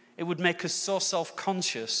 it would make us so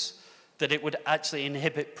self-conscious that it would actually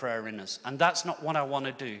inhibit prayer in us. And that's not what I want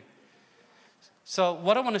to do. So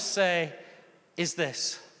what I want to say is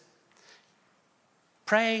this.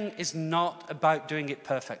 Praying is not about doing it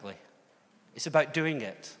perfectly. It's about doing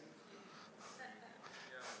it.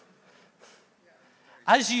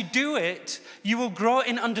 As you do it, you will grow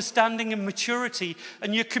in understanding and maturity,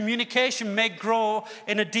 and your communication may grow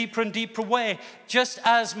in a deeper and deeper way. Just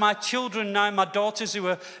as my children now, my daughters who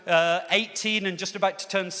are 18 and just about to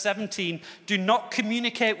turn 17, do not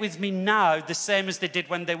communicate with me now the same as they did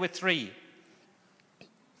when they were 3.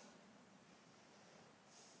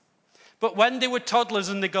 But when they were toddlers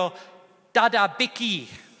and they go, Dada, Bicky,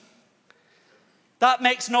 that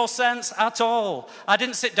makes no sense at all. I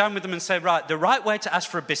didn't sit down with them and say, right, the right way to ask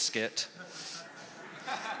for a biscuit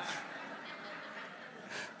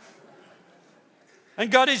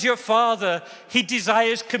and God is your Father. He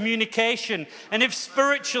desires communication. And if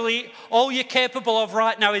spiritually all you're capable of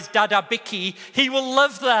right now is Dada Bicky, he will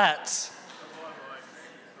love that.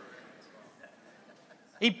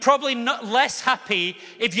 He's probably not less happy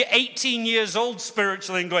if you're 18 years old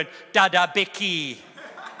spiritually and going, Dada Bicky.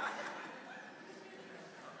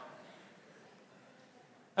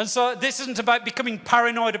 And so this isn't about becoming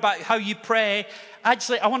paranoid about how you pray.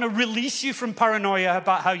 Actually, I want to release you from paranoia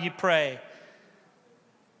about how you pray.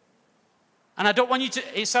 And I don't want you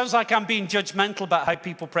to, it sounds like I'm being judgmental about how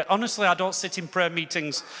people pray. Honestly, I don't sit in prayer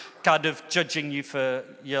meetings kind of judging you for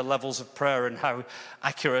your levels of prayer and how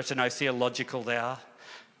accurate and how theological they are.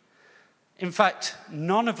 In fact,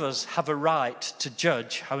 none of us have a right to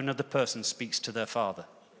judge how another person speaks to their Father.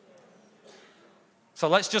 So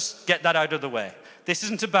let's just get that out of the way. This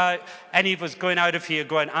isn't about any of us going out of here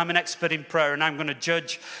going, I'm an expert in prayer and I'm going to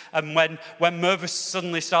judge. And when Mervis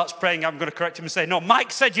suddenly starts praying, I'm going to correct him and say, no,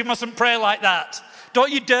 Mike said you mustn't pray like that.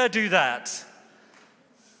 Don't you dare do that.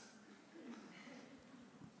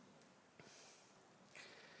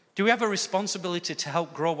 Do we have a responsibility to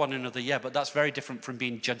help grow one another? Yeah, but that's very different from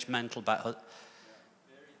being judgmental about it.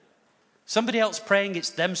 Somebody else praying,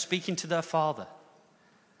 it's them speaking to their Father.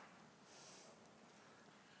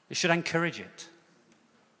 You should encourage it.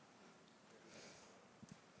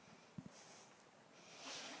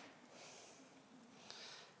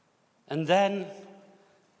 And then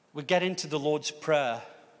we get into the Lord's Prayer,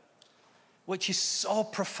 which is so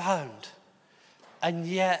profound, and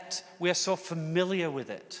yet we are so familiar with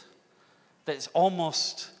it that it's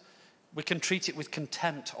almost, we can treat it with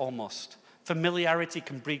contempt almost. Familiarity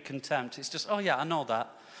can breed contempt. It's just, oh yeah, I know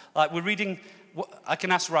that. Like we're reading, I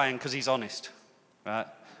can ask Ryan because he's honest, right?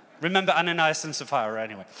 Remember Ananias and Sapphira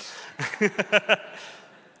anyway.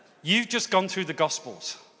 You've just gone through the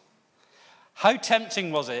Gospels. How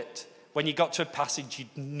tempting was it when you got to a passage you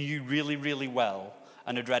knew really, really well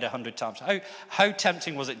and had read 100 times? How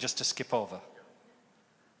tempting was it just to skip over?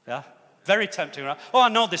 Yeah? Very tempting, right? Oh, I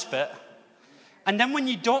know this bit. And then when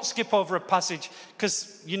you don't skip over a passage,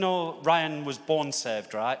 because you know Ryan was born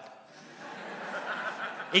saved, right?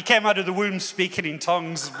 He came out of the womb speaking in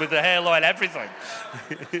tongues with a halo and everything.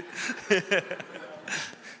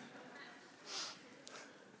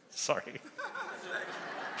 Sorry.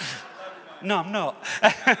 No, I'm not.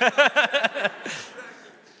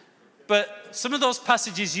 But some of those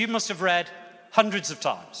passages you must have read hundreds of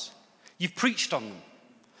times. You've preached on them.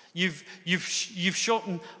 You've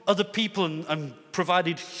shown other people and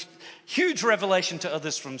provided huge revelation to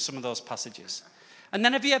others from some of those passages. And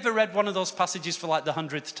then have you ever read one of those passages for like the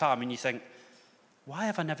 100th time and you think, why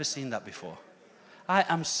have I never seen that before? I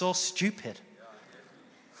am so stupid.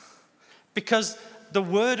 Because the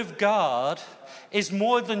Word of God is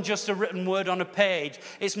more than just a written word on a page.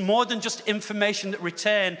 It's more than just information that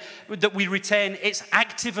we retain. It's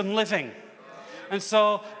active and living. And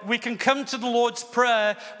so we can come to the Lord's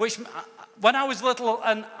Prayer, which when I was little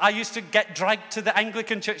and I used to get dragged to the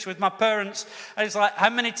Anglican church with my parents, and it's like, how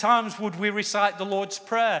many times would we recite the Lord's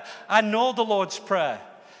Prayer? I know the Lord's Prayer.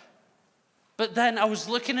 But then I was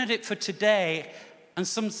looking at it for today, and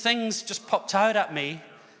some things just popped out at me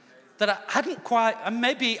that I hadn't quite, and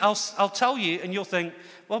maybe I'll tell you, and you'll think,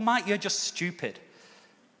 well, Mike, you're just stupid.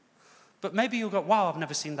 But maybe you'll go, wow, I've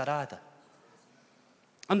never seen that either.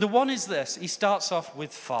 And the one is this, he starts off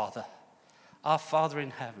with Father, our Father in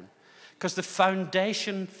heaven. Because the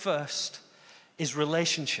foundation first is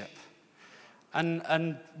relationship.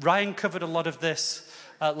 And Ryan covered a lot of this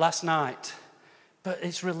last night, but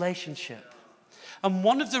it's relationship. And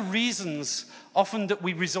one of the reasons often that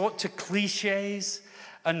we resort to cliches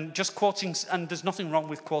and just quoting, and there's nothing wrong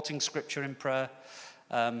with quoting scripture in prayer,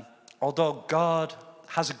 although God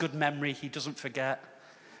has a good memory, he doesn't forget.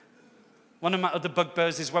 One of my other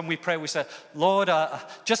bugbears is when we pray, we say, Lord,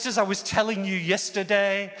 just as I was telling you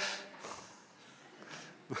yesterday,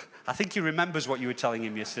 I think he remembers what you were telling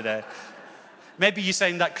him yesterday. Maybe you're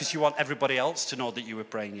saying that because you want everybody else to know that you were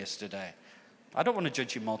praying yesterday. I don't want to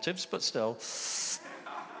judge your motives, but still.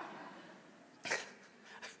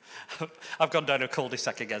 I've gone down a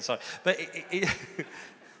cul-de-sac again, sorry. But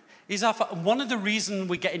he's one of the reasons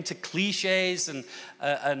we get into cliches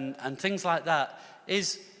and things like that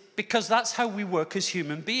is because that's how we work as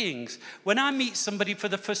human beings. When I meet somebody for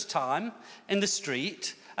the first time in the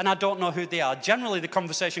street and I don't know who they are, generally the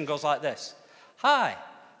conversation goes like this. Hi,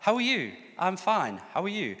 how are you? I'm fine. How are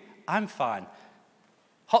you? I'm fine.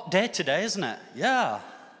 Hot day today, isn't it? Yeah.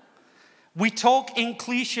 We talk in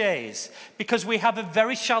cliches because we have a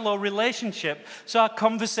very shallow relationship, so our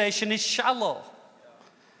conversation is shallow.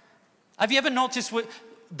 Have you ever noticed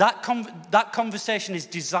that conversation is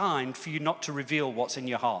designed for you not to reveal what's in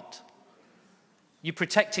your heart? You're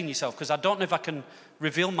protecting yourself because I don't know if I can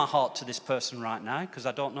reveal my heart to this person right now because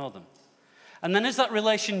I don't know them. And then as that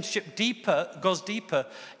relationship goes deeper,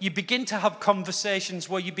 you begin to have conversations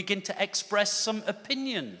where you begin to express some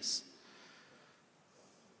opinions.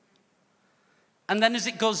 And then as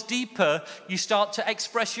it goes deeper, you start to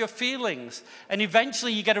express your feelings. And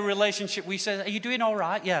eventually you get a relationship where you say, are you doing all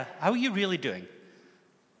right? Yeah. How are you really doing?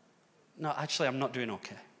 No, actually, I'm not doing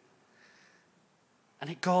okay. And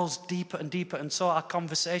it goes deeper and deeper, and so our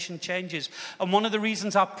conversation changes. And one of the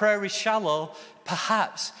reasons our prayer is shallow,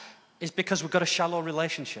 perhaps, is because we've got a shallow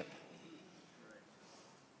relationship.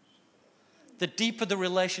 The deeper the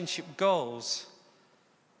relationship goes,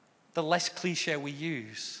 the less cliche we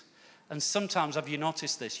use. And sometimes, have you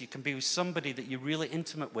noticed this? You can be with somebody that you're really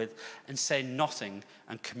intimate with and say nothing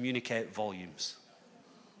and communicate volumes.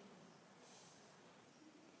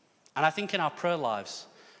 And I think in our prayer lives,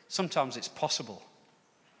 sometimes it's possible.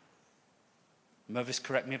 Mervis,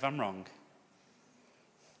 correct me if I'm wrong.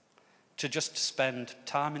 To just spend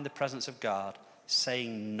time in the presence of God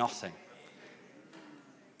saying nothing.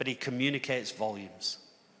 But he communicates volumes.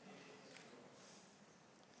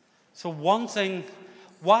 So one thing,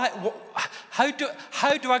 how do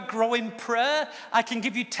I grow in prayer? I can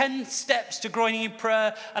give you 10 steps to growing in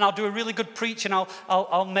prayer, and I'll do a really good preach, and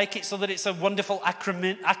I'll make it so that it's a wonderful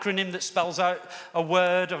acronym that spells out a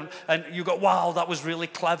word, and you go, wow, that was really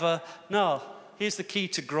clever. No, here's the key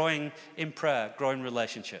to growing in prayer, growing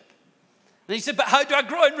relationship. And he said, but how do I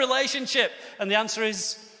grow in relationship? And the answer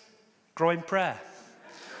is, grow in prayer.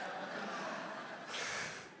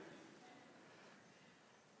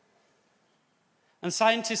 And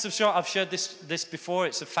scientists have shown, I've shared this before,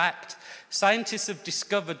 it's a fact. Scientists have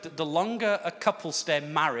discovered that the longer a couple stay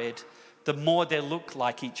married, the more they look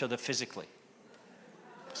like each other physically.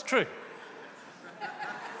 It's true.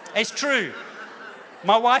 It's true.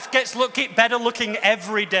 My wife gets better looking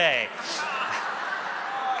every day.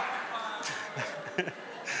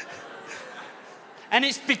 And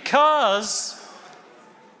it's because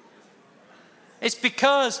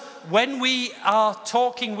when we are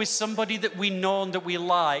talking with somebody that we know and that we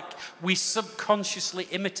like, we subconsciously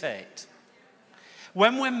imitate.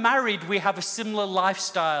 When we're married, we have a similar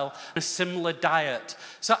lifestyle, a similar diet.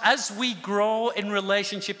 So as we grow in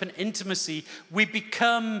relationship and intimacy, we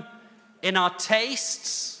become, in our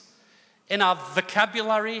tastes, in our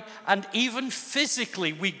vocabulary, and even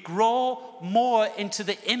physically, we grow more into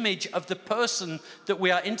the image of the person that we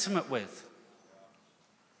are intimate with.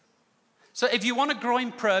 So if you want to grow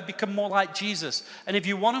in prayer, become more like Jesus. And if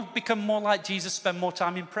you want to become more like Jesus, spend more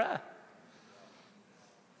time in prayer.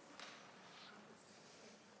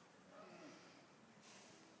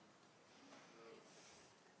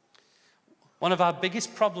 One of our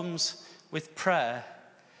biggest problems with prayer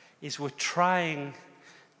is we're trying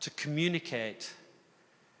to communicate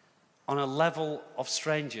on a level of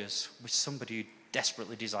strangers with somebody who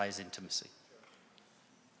desperately desires intimacy.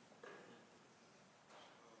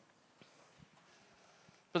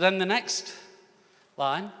 But then the next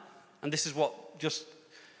line, and this is what just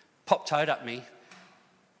popped out at me,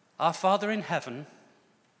 our Father in heaven,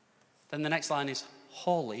 then the next line is,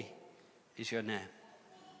 holy is your name.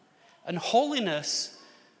 And holiness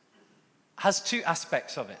has two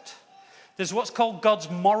aspects of it. There's what's called God's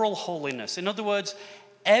moral holiness. In other words,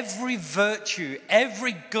 every virtue,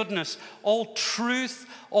 every goodness, all truth,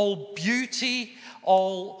 all beauty,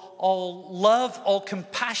 all love, all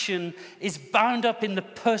compassion is bound up in the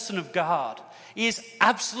person of God. He is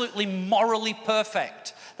absolutely morally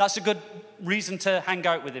perfect. That's a good reason to hang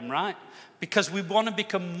out with him, right? Because we want to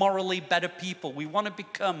become morally better people. We want to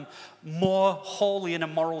become more holy in a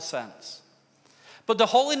moral sense. But the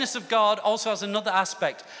holiness of God also has another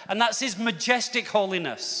aspect, and that's his majestic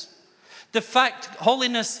holiness. The fact,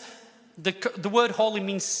 holiness, the word holy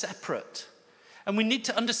means separate. And we need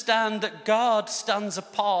to understand that God stands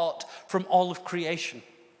apart from all of creation.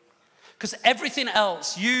 Because everything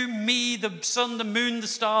else, you, me, the sun, the moon, the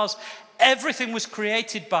stars, everything was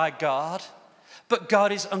created by God, but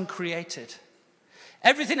God is uncreated.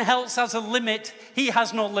 Everything else has a limit. He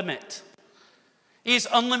has no limit. He is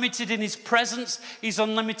unlimited in his presence. He's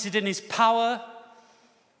unlimited in his power.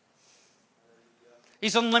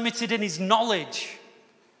 He's unlimited in his knowledge.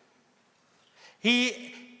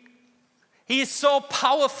 He is so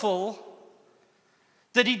powerful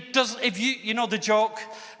that he does, if you know the joke,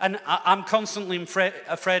 and I'm constantly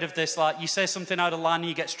afraid of this, like you say something out of line and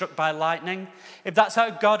you get struck by lightning. If that's how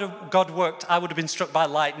God worked, I would have been struck by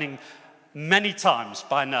lightning many times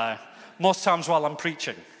by now, most times while I'm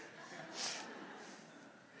preaching.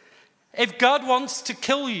 If God wants to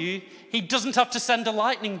kill you, he doesn't have to send a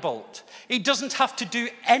lightning bolt. He doesn't have to do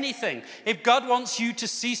anything. If God wants you to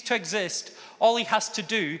cease to exist, all he has to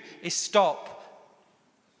do is stop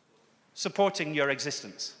supporting your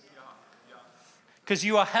existence. Because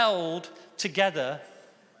you are held together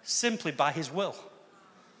simply by his will.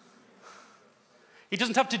 He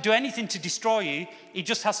doesn't have to do anything to destroy you. He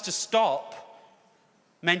just has to stop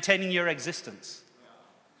maintaining your existence.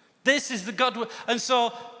 This is the God. And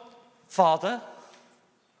so, Father,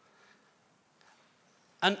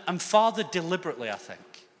 And Father deliberately, I think.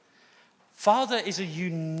 Father is a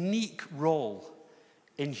unique role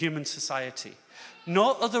in human society.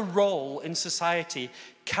 No other role in society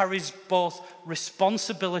carries both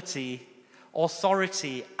responsibility,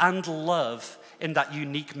 authority, and love in that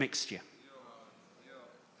unique mixture.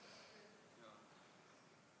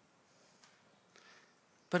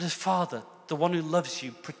 But as Father, the one who loves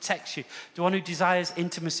you, protects you, the one who desires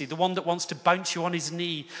intimacy, the one that wants to bounce you on his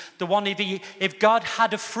knee, the one, if God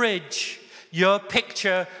had a fridge, your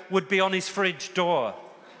picture would be on his fridge door.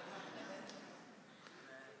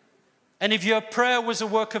 And if your prayer was a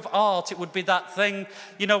work of art, it would be that thing,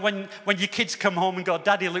 you know, when your kids come home and go,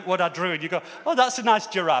 Daddy, look what I drew. And you go, oh, that's a nice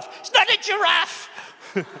giraffe. It's not a giraffe.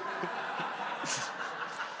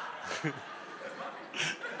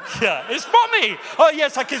 Yeah, it's Mommy. Oh,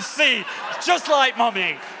 yes, I can see. It's just like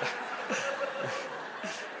Mommy.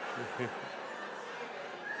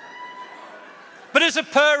 But as a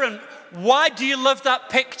parent, why do you love that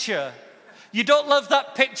picture? You don't love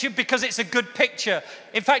that picture because it's a good picture.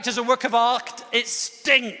 In fact, as a work of art, it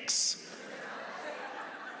stinks.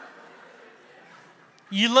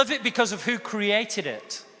 You love it because of who created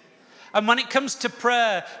it. And when it comes to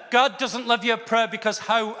prayer, God doesn't love your prayer because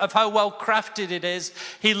of how well crafted it is.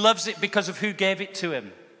 He loves it because of who gave it to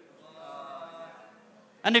him.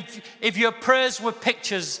 And if your prayers were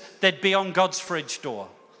pictures, they'd be on God's fridge door.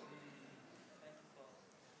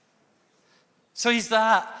 So he's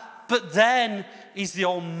that. But then he's the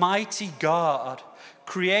Almighty God,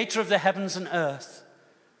 creator of the heavens and earth.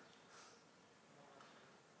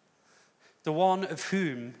 The one of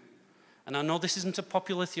whom, and I know this isn't a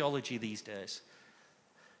popular theology these days,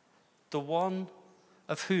 the one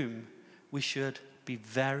of whom we should be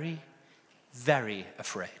very, very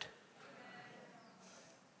afraid.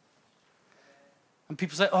 And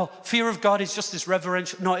people say, oh, fear of God is just this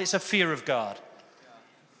reverential. No, it's a fear of God.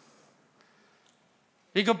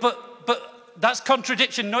 You go, but that's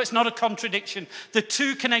contradiction. No, it's not a contradiction. The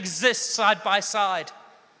two can exist side by side.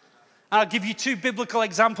 And I'll give you two biblical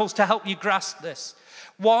examples to help you grasp this.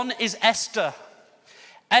 One is Esther.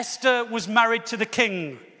 Esther was married to the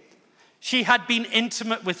king. She had been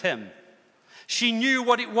intimate with him. She knew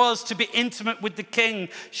what it was to be intimate with the king.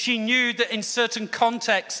 She knew that in certain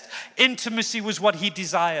contexts, intimacy was what he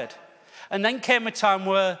desired. And then came a time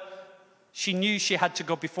where she knew she had to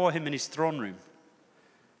go before him in his throne room.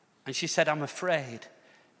 And she said, I'm afraid,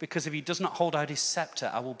 because if he does not hold out his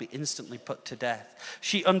scepter, I will be instantly put to death.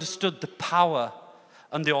 She understood the power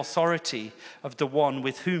and the authority of the one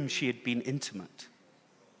with whom she had been intimate.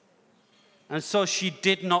 And so she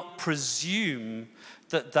did not presume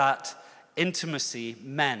that that intimacy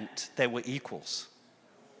meant they were equals.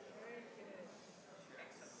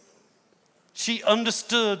 She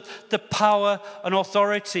understood the power and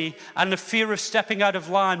authority and the fear of stepping out of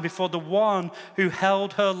line before the one who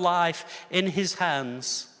held her life in his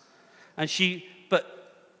hands.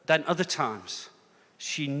 But then other times,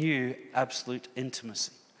 she knew absolute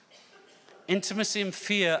intimacy. Intimacy and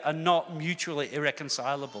fear are not mutually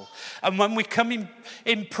irreconcilable. And when we come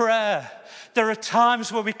in prayer, there are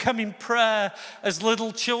times where we come in prayer as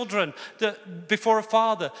little children before a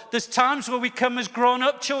father. There's times where we come as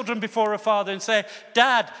grown-up children before a father and say,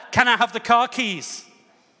 Dad, can I have the car keys?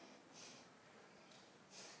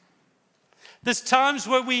 There's times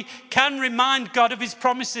where we can remind God of his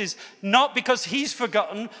promises, not because he's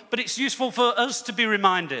forgotten, but it's useful for us to be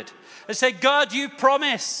reminded. And say, God, you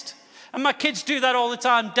promised. And my kids do that all the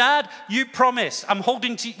time. Dad, you promised. I'm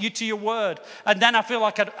holding you to your word. And then I feel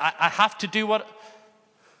like I have to do what...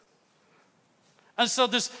 And so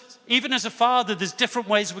even as a father, there's different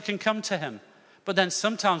ways we can come to him. But then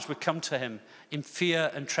sometimes we come to him in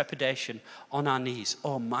fear and trepidation on our knees.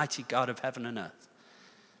 Almighty God of heaven and earth.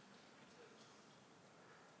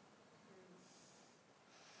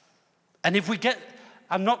 And if we get...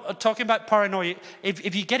 I'm not talking about paranoia.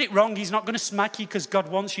 If you get it wrong, he's not going to smack you because God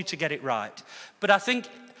wants you to get it right. But I think,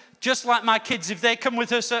 just like my kids, if they come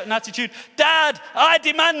with a certain attitude, Dad, I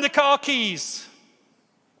demand the car keys.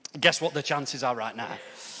 Guess what the chances are right now?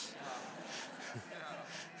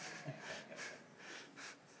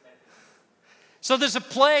 So there's a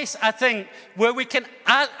place, I think, where we can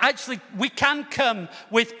come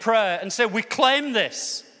with prayer and say, we claim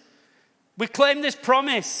this. We claim this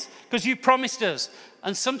promise because you promised us.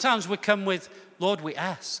 And sometimes we come with, Lord, we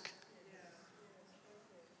ask.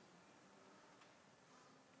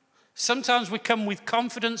 Sometimes we come with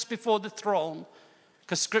confidence before the throne,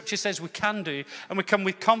 because Scripture says we can do, and we come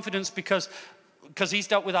with confidence because he's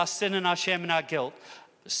dealt with our sin and our shame and our guilt.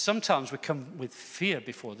 Sometimes we come with fear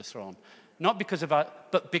before the throne, not because of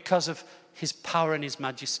but because of his power and his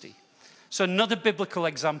majesty. So another biblical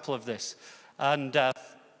example of this, and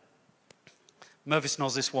Mervis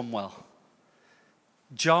knows this one well.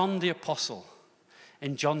 John the Apostle,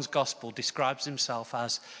 in John's Gospel, describes himself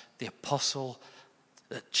as the apostle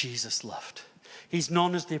that Jesus loved. He's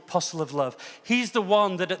known as the apostle of love. He's the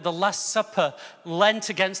one that at the Last Supper leant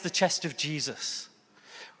against the chest of Jesus.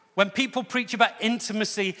 When people preach about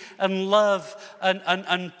intimacy and love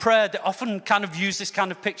and prayer, they often kind of use this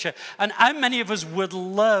kind of picture. And how many of us would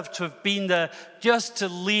love to have been there just to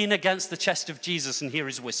lean against the chest of Jesus and hear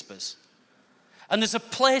his whispers? And there's a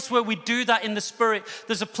place where we do that in the Spirit.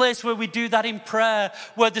 There's a place where we do that in prayer,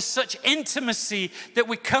 where there's such intimacy that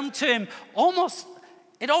we come to him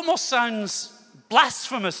it almost sounds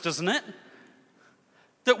blasphemous, doesn't it?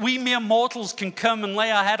 That we mere mortals can come and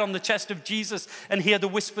lay our head on the chest of Jesus and hear the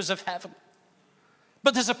whispers of heaven.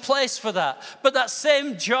 But there's a place for that. But that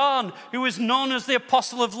same John, who is known as the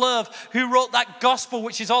apostle of love, who wrote that gospel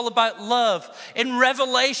which is all about love, in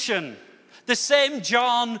Revelation, the same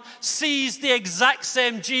John sees the exact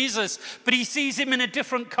same Jesus, but he sees him in a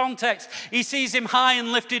different context. He sees him high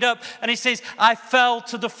and lifted up, and he says, I fell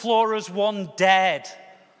to the floor as one dead,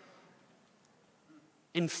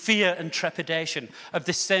 in fear and trepidation of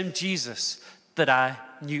the same Jesus that I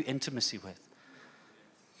knew intimacy with.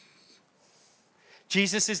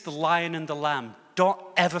 Jesus is the lion and the lamb. Don't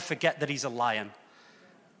ever forget that he's a lion.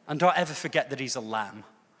 And don't ever forget that he's a lamb.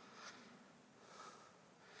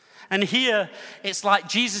 And here, it's like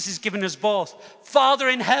Jesus is giving us both. Father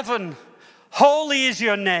in heaven, holy is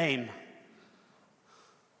your name.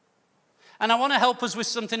 And I want to help us with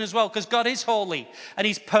something as well, because God is holy and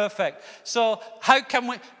he's perfect. So how can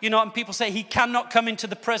we, and people say he cannot come into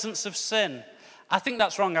the presence of sin. I think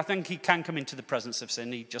that's wrong. I think he can come into the presence of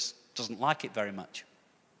sin. He just doesn't like it very much.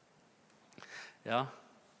 Yeah?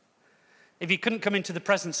 If he couldn't come into the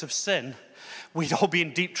presence of sin, we'd all be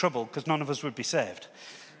in deep trouble because none of us would be saved.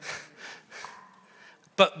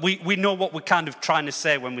 But we know what we're kind of trying to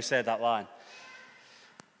say when we say that line.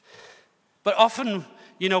 But often,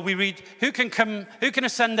 we read, who can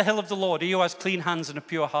ascend the hill of the Lord? He who has clean hands and a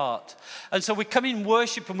pure heart. And so we come in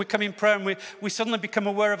worship and we come in prayer and we suddenly become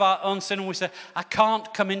aware of our own sin and we say, I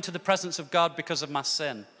can't come into the presence of God because of my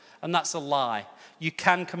sin. And that's a lie. You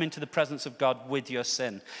can come into the presence of God with your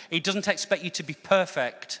sin. He doesn't expect you to be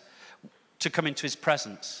perfect to come into his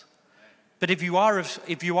presence. But if you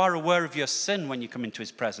are aware of your sin when you come into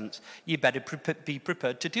his presence, you better be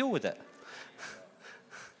prepared to deal with it.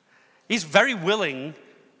 He's very willing,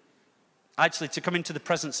 actually, to come into the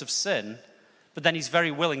presence of sin, but then he's very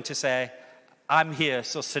willing to say, I'm here,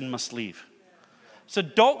 so sin must leave. So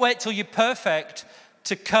don't wait till you're perfect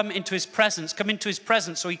to come into his presence. Come into his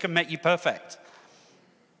presence so he can make you perfect.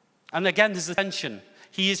 And again, there's a tension.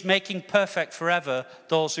 He is making perfect forever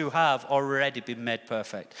those who have already been made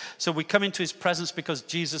perfect. So we come into his presence because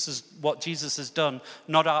what Jesus has done,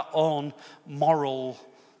 not our own moral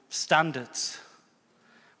standards.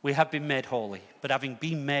 We have been made holy, but having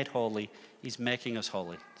been made holy, he's making us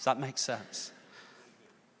holy. Does that make sense?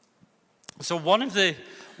 So one of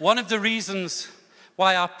the reasons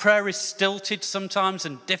why our prayer is stilted sometimes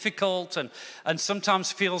and difficult and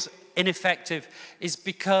sometimes feels ineffective is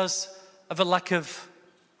because of a lack of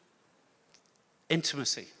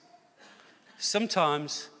intimacy.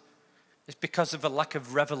 Sometimes it's because of a lack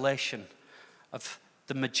of revelation of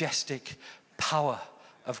the majestic power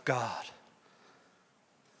of God.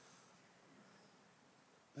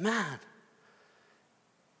 Man,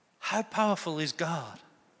 how powerful is God?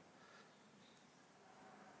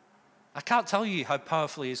 I can't tell you how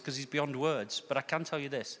powerful he is because he's beyond words, but I can tell you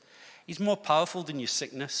this. He's more powerful than your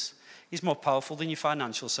sickness. He's more powerful than your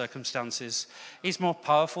financial circumstances. He's more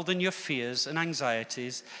powerful than your fears and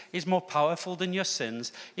anxieties. He's more powerful than your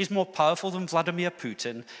sins. He's more powerful than Vladimir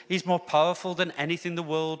Putin. He's more powerful than anything the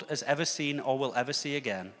world has ever seen or will ever see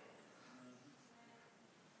again.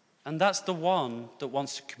 And that's the one that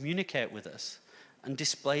wants to communicate with us and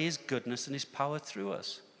display his goodness and his power through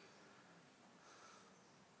us.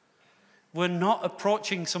 We're not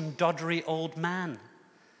approaching some doddery old man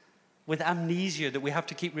with amnesia that we have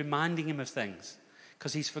to keep reminding him of things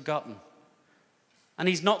because he's forgotten. And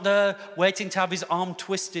he's not there waiting to have his arm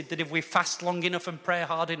twisted that if we fast long enough and pray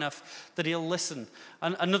hard enough that he'll listen.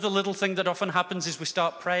 And another little thing that often happens is we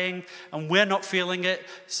start praying and we're not feeling it.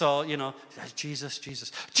 So, Jesus,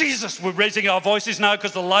 Jesus, Jesus, we're raising our voices now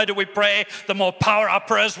because the louder we pray, the more power our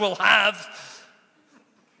prayers will have.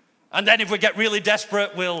 And then if we get really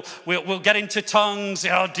desperate, we'll get into tongues.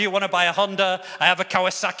 Do you want to buy a Honda? I have a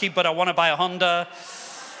Kawasaki, but I want to buy a Honda.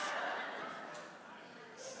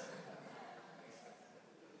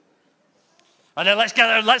 And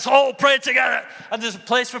then let's all pray together. And there's a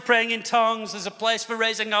place for praying in tongues. There's a place for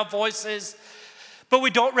raising our voices. But we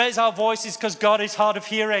don't raise our voices because God is hard of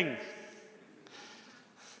hearing.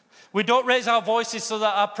 We don't raise our voices so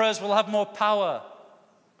that our prayers will have more power.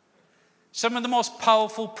 Some of the most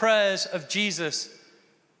powerful prayers of Jesus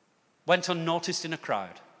went unnoticed in a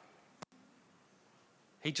crowd.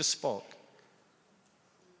 He just spoke.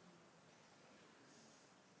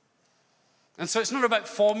 And so it's not about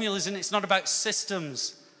formulas and it's not about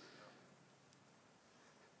systems.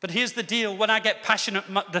 But here's the deal. When I get passionate,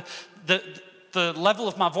 the level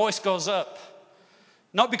of my voice goes up.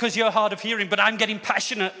 Not because you're hard of hearing, but I'm getting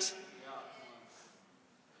passionate.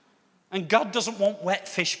 And God doesn't want wet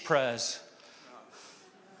fish prayers.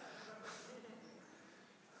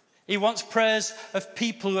 He wants prayers of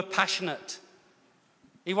people who are passionate.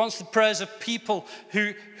 He wants the prayers of people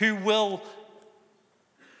who will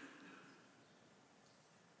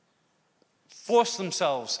force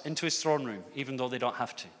themselves into his throne room, even though they don't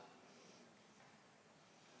have to.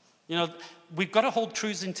 You know, we've got to hold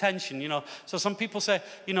truths in tension, you know. So some people say,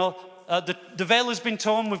 you know, the veil has been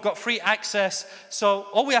torn, we've got free access, so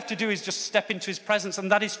all we have to do is just step into his presence,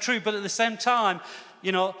 and that is true. But at the same time,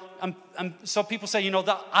 you know, so people say, you know,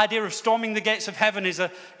 the idea of storming the gates of heaven is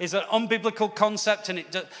an unbiblical concept, and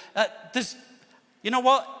there's, you know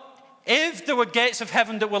what? If there were gates of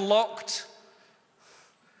heaven that were locked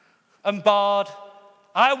and barred,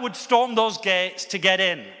 I would storm those gates to get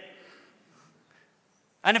in.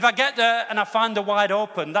 And if I get there and I find they're wide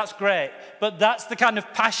open, that's great. But that's the kind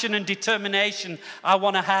of passion and determination I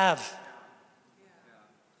want to have.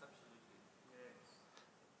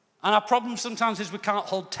 And our problem sometimes is we can't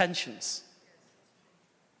hold tensions.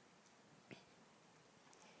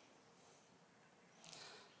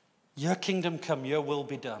 Your kingdom come, your will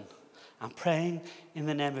be done. I'm praying in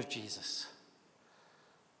the name of Jesus.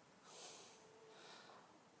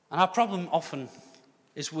 And our problem often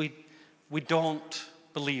is we don't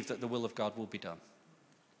believe that the will of God will be done.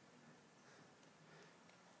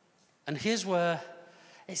 And here's where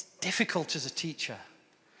it's difficult as a teacher,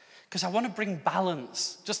 because I want to bring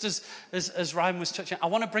balance. Just as Ryan was touching, I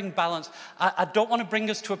want to bring balance. I don't want to bring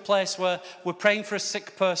us to a place where we're praying for a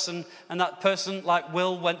sick person and that person, like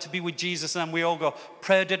Will, went to be with Jesus, and then we all go,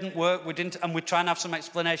 prayer didn't work, and we try and have some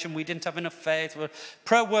explanation, we didn't have enough faith.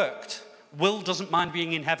 Prayer worked. Will doesn't mind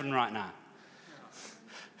being in heaven right now.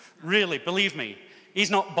 Really, believe me, he's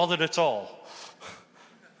not bothered at all.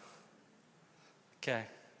 Okay.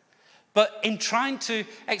 But in trying to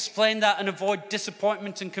explain that and avoid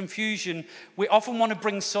disappointment and confusion, we often want to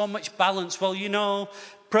bring so much balance. Well, you know,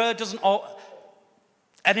 prayer doesn't...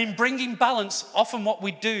 And in bringing balance, often what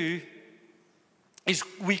we do is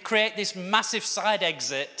we create this massive side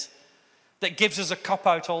exit that gives us a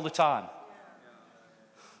cop-out all the time.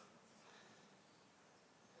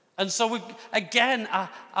 And so, again,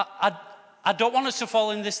 I don't want us to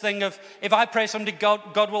fall in this thing of, if I pray somebody,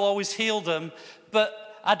 God will always heal them.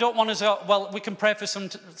 But I don't want us to, well, we can pray for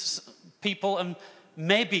some people and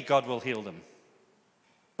maybe God will heal them.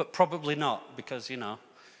 But probably not, because, you know.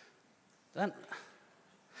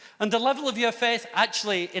 And the level of your faith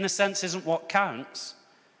actually, in a sense, isn't what counts.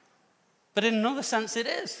 But in another sense, it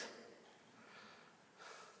is.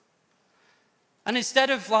 And instead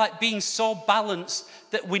of like being so balanced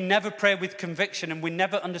that we never pray with conviction and we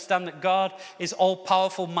never understand that God is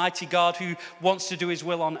all-powerful, mighty God who wants to do his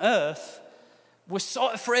will on earth, we're so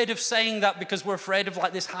afraid of saying that because we're afraid of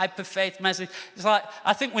like this hyper-faith message. It's like,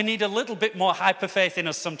 I think we need a little bit more hyper-faith in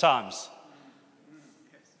us sometimes.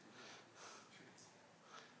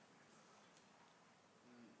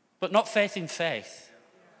 But not faith in faith,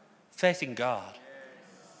 faith in God.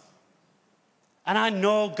 And I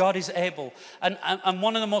know God is able. And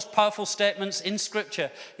one of the most powerful statements in Scripture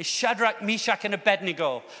is Shadrach, Meshach, and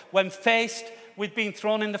Abednego, when faced with being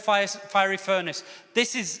thrown in the fiery furnace.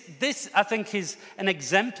 This, I think, is an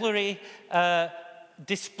exemplary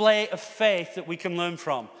display of faith that we can learn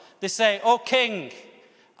from. They say, "O King,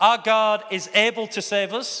 our God is able to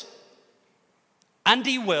save us, and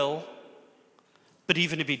he will, but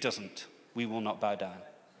even if he doesn't, we will not bow down."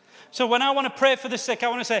 So when I want to pray for the sick, I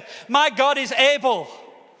want to say, my God is able.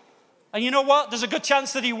 And you know what? There's a good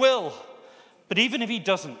chance that he will. But even if he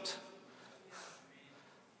doesn't.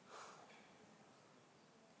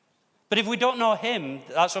 But if we don't know him,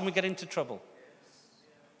 that's when we get into trouble.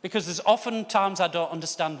 Because there's often times I don't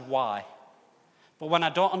understand why. But when I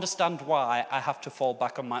don't understand why, I have to fall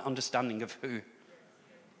back on my understanding of who.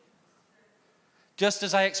 Just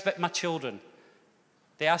as I expect my children.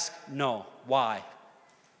 They ask, no, why?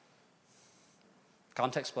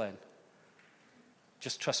 Can't explain.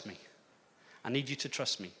 Just trust me. I need you to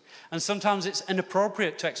trust me. And sometimes it's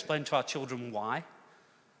inappropriate to explain to our children why.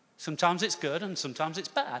 Sometimes it's good and sometimes it's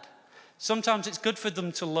bad. Sometimes it's good for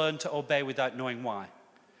them to learn to obey without knowing why.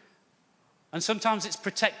 And sometimes it's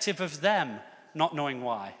protective of them not knowing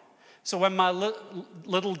why. So when my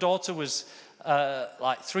little daughter was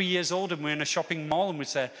like 3 years old and we're in a shopping mall and we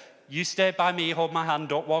say, you stay by me, hold my hand,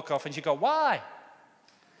 don't walk off. And she'd go, why?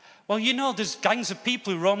 Well, you know, there's gangs of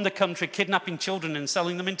people who roam the country kidnapping children and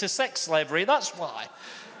selling them into sex slavery. That's why.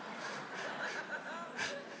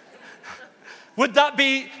 Would that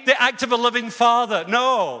be the act of a loving father?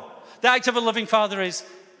 No. The act of a loving father is,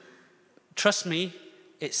 trust me,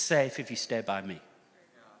 it's safe if you stay by me.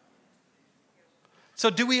 So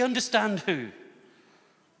do we understand who?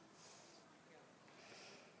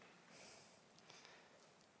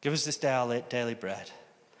 Give us this day our daily bread.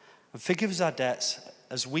 And forgive us our debts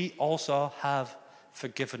as we also have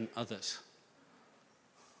forgiven others.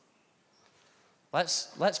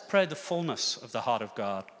 Let's pray the fullness of the heart of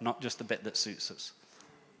God, not just the bit that suits us.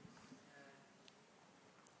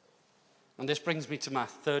 And this brings me to my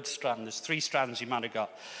third strand. There's 3 strands you might have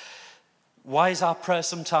got. Why is our prayer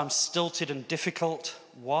sometimes stilted and difficult?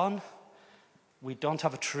 1, we don't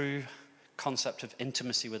have a true concept of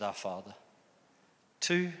intimacy with our Father.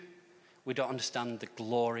 2, we don't understand the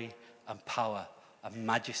glory and power and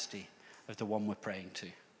majesty of the one we're praying to.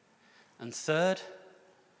 And 3rd,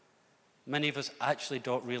 many of us actually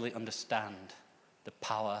don't really understand the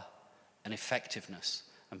power and effectiveness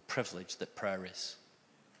and privilege that prayer is.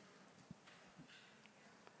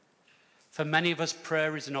 For many of us,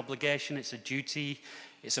 prayer is an obligation, it's a duty,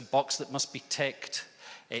 it's a box that must be ticked,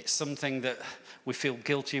 it's something that we feel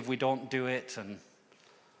guilty if we don't do it, and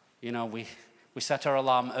you know, we set our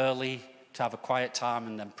alarm early to have a quiet time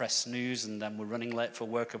and then press snooze, and then we're running late for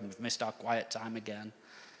work and we've missed our quiet time again.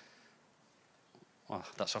 Well,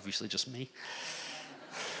 that's obviously just me.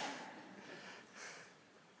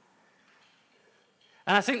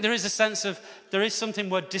 And I think there is a sense of, there is something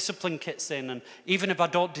where discipline kicks in, and even if I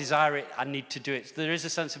don't desire it, I need to do it. There is a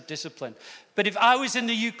sense of discipline. But if I was in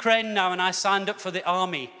the Ukraine now and I signed up for the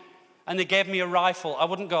army and they gave me a rifle, I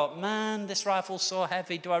wouldn't go, man, this rifle's so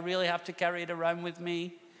heavy, do I really have to carry it around with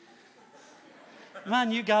me?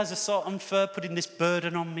 Man, you guys are so unfair putting this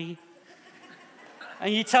burden on me.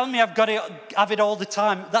 And you tell me I've got to have it all the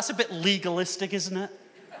time. That's a bit legalistic, isn't it?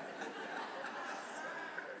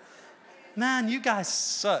 Man, you guys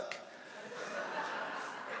suck.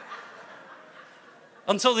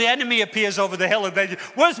 Until the enemy appears over the hill and they,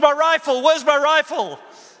 where's my rifle? Where's my rifle?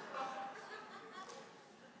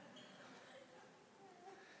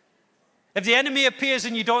 If the enemy appears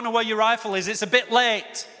and you don't know where your rifle is, it's a bit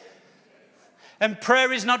late. And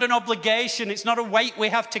prayer is not an obligation. It's not a weight we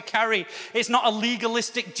have to carry. It's not a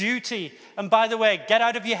legalistic duty. And by the way, get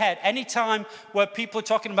out of your head. Any time where people are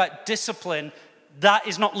talking about discipline, that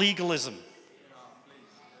is not legalism.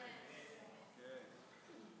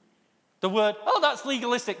 The word, oh, that's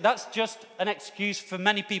legalistic. That's just an excuse for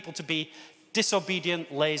many people to be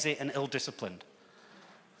disobedient, lazy, and ill-disciplined.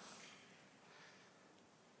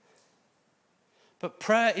 But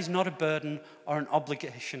prayer is not a burden or an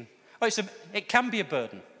obligation. Oh, it can be a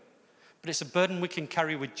burden, but it's a burden we can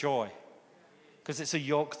carry with joy because it's a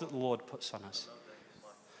yoke that the Lord puts on us.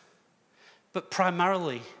 But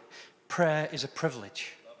primarily, prayer is a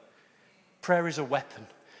privilege. Prayer is a weapon.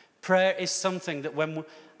 Prayer is something that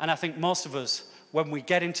and I think most of us, when we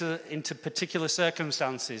get into particular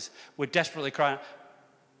circumstances, we're desperately crying,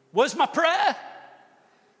 where's my prayer?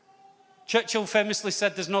 Churchill famously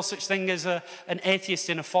said there's no such thing as an atheist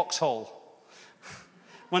in a foxhole.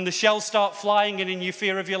 When the shells start flying and in your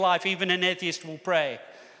fear of your life, even an atheist will pray.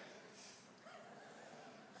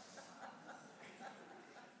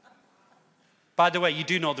 By the way, you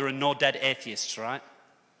do know there are no dead atheists, right?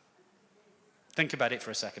 Think about it for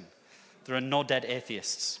a second. There are no dead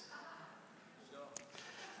atheists.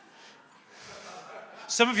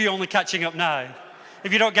 Some of you are only catching up now.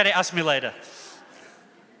 If you don't get it, ask me later.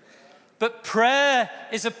 But prayer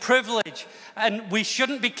is a privilege, and we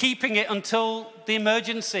shouldn't be keeping it until the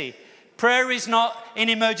emergency. Prayer is not in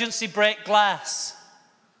emergency break glass.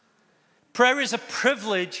 Prayer is a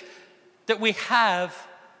privilege that we have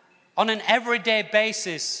on an everyday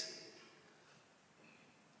basis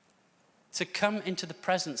to come into the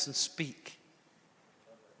presence and speak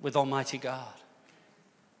with Almighty God.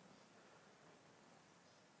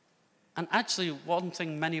 And actually, one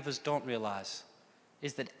thing many of us don't realize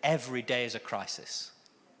is that every day is a crisis.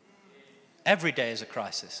 Every day is a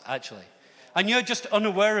crisis, actually. And you're just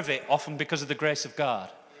unaware of it often because of the grace of God.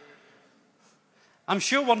 I'm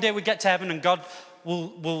sure one day we get to heaven and God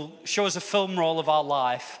will show us a film roll of our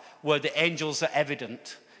life where the angels are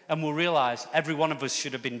evident, and we'll realize every one of us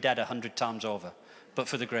should have been dead 100 times over, but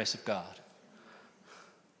for the grace of God.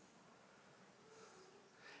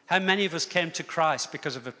 How many of us came to Christ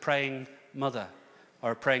because of a praying mother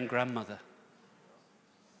or a praying grandmother?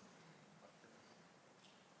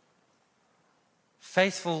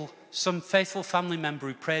 Some faithful family member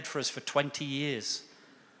who prayed for us for 20 years.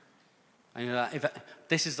 And you're like,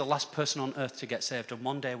 this is the last person on earth to get saved, and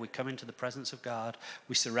one day we come into the presence of God,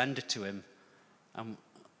 we surrender to him.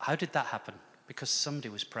 How did that happen? Because somebody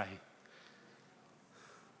was praying.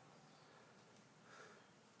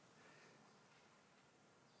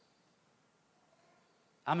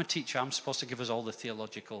 I'm a teacher. I'm supposed to give us all the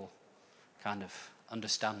theological kind of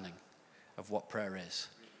understanding of what prayer is.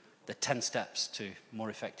 The 10 steps to more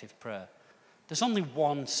effective prayer. There's only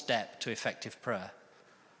one step to effective prayer.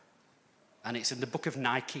 And it's in the book of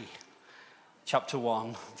Nike, chapter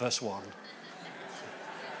 1, verse 1.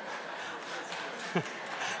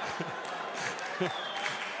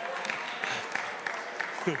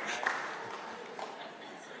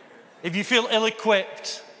 If you feel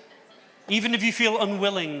ill-equipped, even if you feel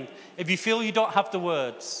unwilling, if you feel you don't have the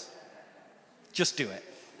words, just do it.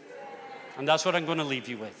 And that's what I'm going to leave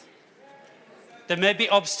you with. There may be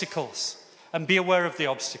obstacles, and be aware of the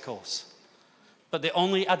obstacles. But the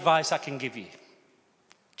only advice I can give you,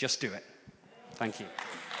 just do it. Thank you.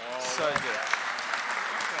 So good.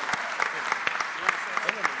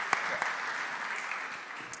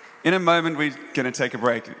 In a moment, we're going to take a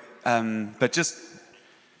break. But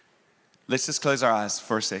let's just close our eyes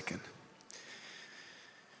for a second.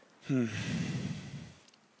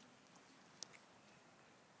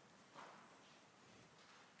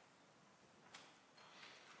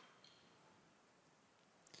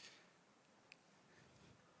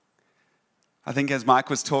 I think as Mike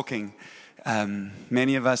was talking,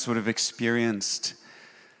 many of us would have experienced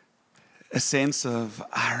a sense of,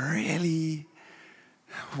 I really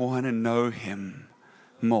want to know him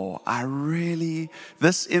more.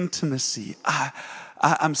 This intimacy,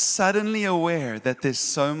 I'm suddenly aware that there's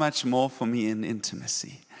so much more for me in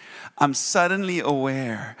intimacy. I'm suddenly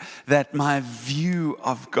aware that my view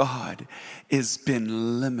of God has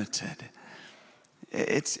been limited.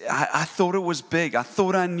 I thought it was big. I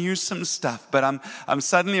thought I knew some stuff, but I'm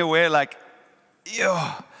suddenly aware, like,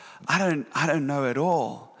 I don't know it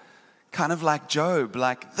all. Kind of like Job,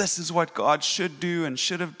 like this is what God should do and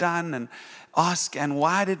should have done, and ask, and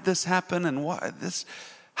why did this happen, and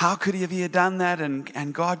how could he have done that?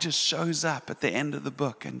 And God just shows up at the end of the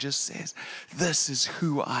book and just says, this is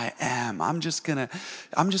who I am. I'm just gonna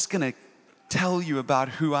tell you about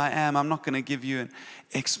who I am. I'm not gonna give you an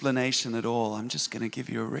explanation at all. I'm just gonna give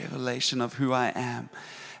you a revelation of who I am.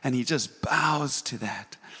 And he just bows to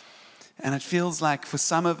that. And it feels like for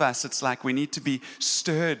some of us, it's like we need to be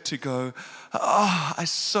stirred to go, I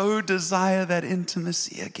so desire that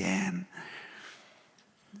intimacy again.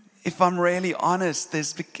 If I'm really honest,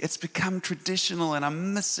 it's become traditional, and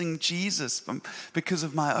I'm missing Jesus because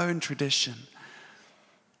of my own tradition.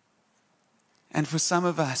 And for some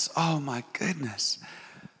of us, oh my goodness,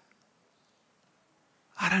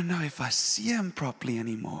 I don't know if I see him properly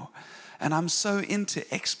anymore. And I'm so into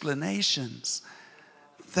explanations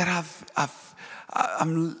that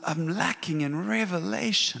I'm lacking in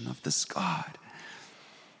revelation of this God.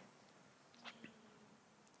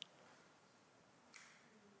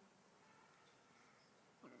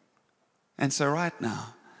 And so right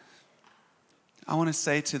now, I want to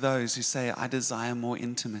say to those who say, I desire more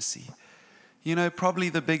intimacy. You know, probably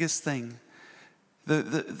the biggest thing,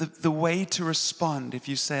 the way to respond if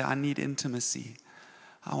you say, I need intimacy,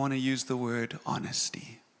 I want to use the word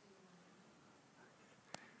honesty.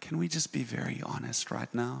 Can we just be very honest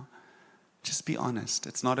right now? Just be honest.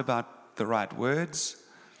 It's not about the right words.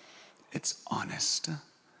 It's honest.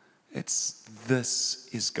 This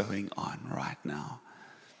is going on right now.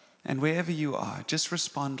 And wherever you are, just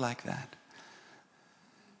respond like that.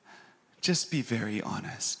 Just be very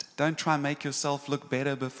honest. Don't try and make yourself look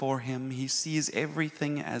better before him. He sees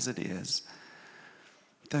everything as it is.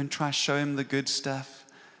 Don't try to show him the good stuff.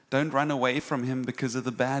 Don't run away from him because of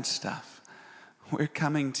the bad stuff. We're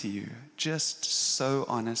coming to you just so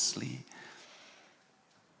honestly.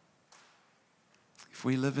 If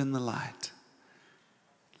we live in the light,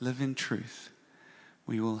 live in truth,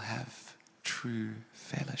 we will have true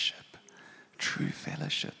fellowship. True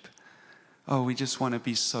fellowship. Oh, we just want to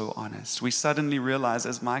be so honest. We suddenly realize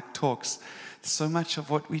as Mike talks, so much of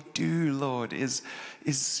what we do, Lord, is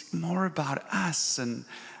more about us and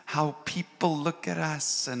how people look at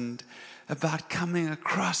us and about coming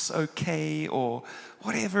across okay or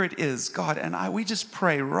whatever it is, God, and we just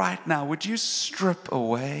pray right now, would you strip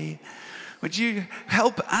away? Would you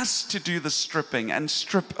help us to do the stripping and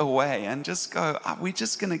strip away and just go, we're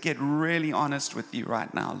just going to get really honest with you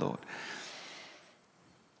right now, Lord.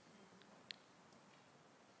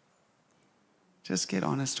 Just get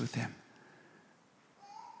honest with him.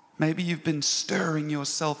 Maybe you've been stirring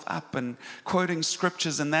yourself up and quoting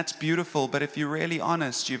scriptures, and that's beautiful, but if you're really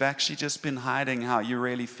honest, you've actually just been hiding how you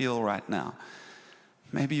really feel right now.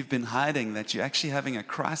 Maybe you've been hiding that you're actually having a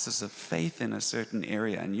crisis of faith in a certain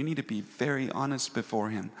area, and you need to be very honest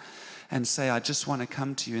before him and say, I just want to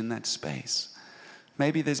come to you in that space.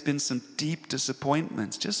 Maybe there's been some deep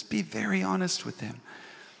disappointments. Just be very honest with him,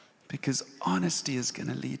 because honesty is going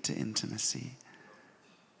to lead to intimacy.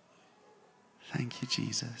 Thank you,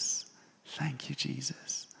 Jesus. Thank you,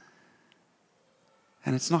 Jesus.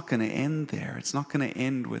 And it's not going to end there. It's not going to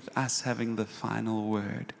end with us having the final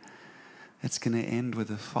word. It's going to end with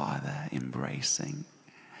the Father embracing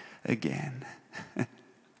again.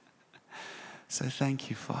 So thank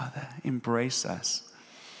you, Father. Embrace us,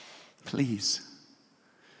 please.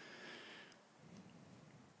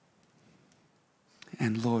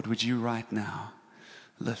 And Lord, would you right now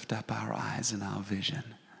lift up our eyes and our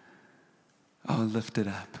vision? Oh, lift it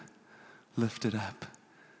up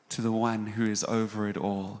to the one who is over it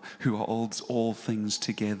all, who holds all things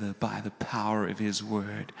together by the power of his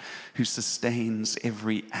word, who sustains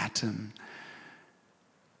every atom,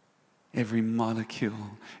 every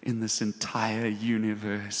molecule in this entire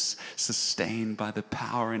universe, sustained by the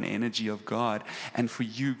power and energy of God. And for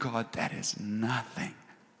you, God, that is nothing.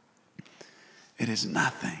 It is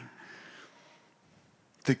nothing.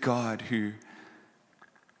 The God who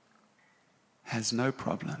has no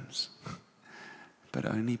problems, but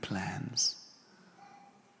only plans,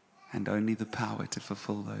 and only the power to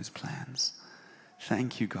fulfill those plans.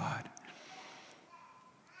 Thank you, God.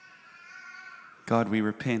 God, we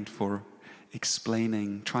repent for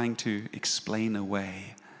trying to explain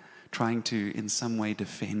away, trying to in some way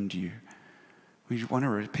defend you. We want to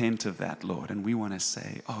repent of that, Lord, and we want to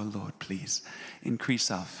say, oh, Lord, please increase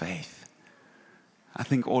our faith. I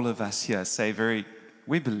think all of us here say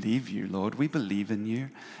we believe you, Lord. We believe in you,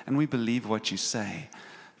 and we believe what you say.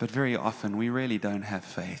 But very often, we really don't have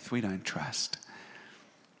faith. We don't trust,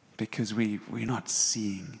 because we're not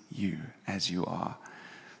seeing you as you are.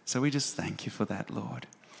 So we just thank you for that, Lord.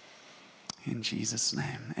 In Jesus'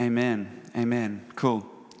 name, amen. Amen. Cool.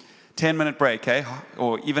 10-minute break, eh?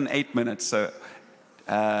 Or even 8 minutes. So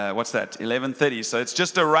what's that? 11:30. So it's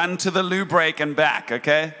just a run to the loo break and back,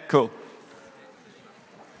 okay? Cool.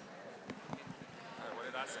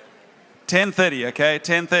 10:30, okay?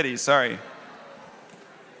 10:30, sorry.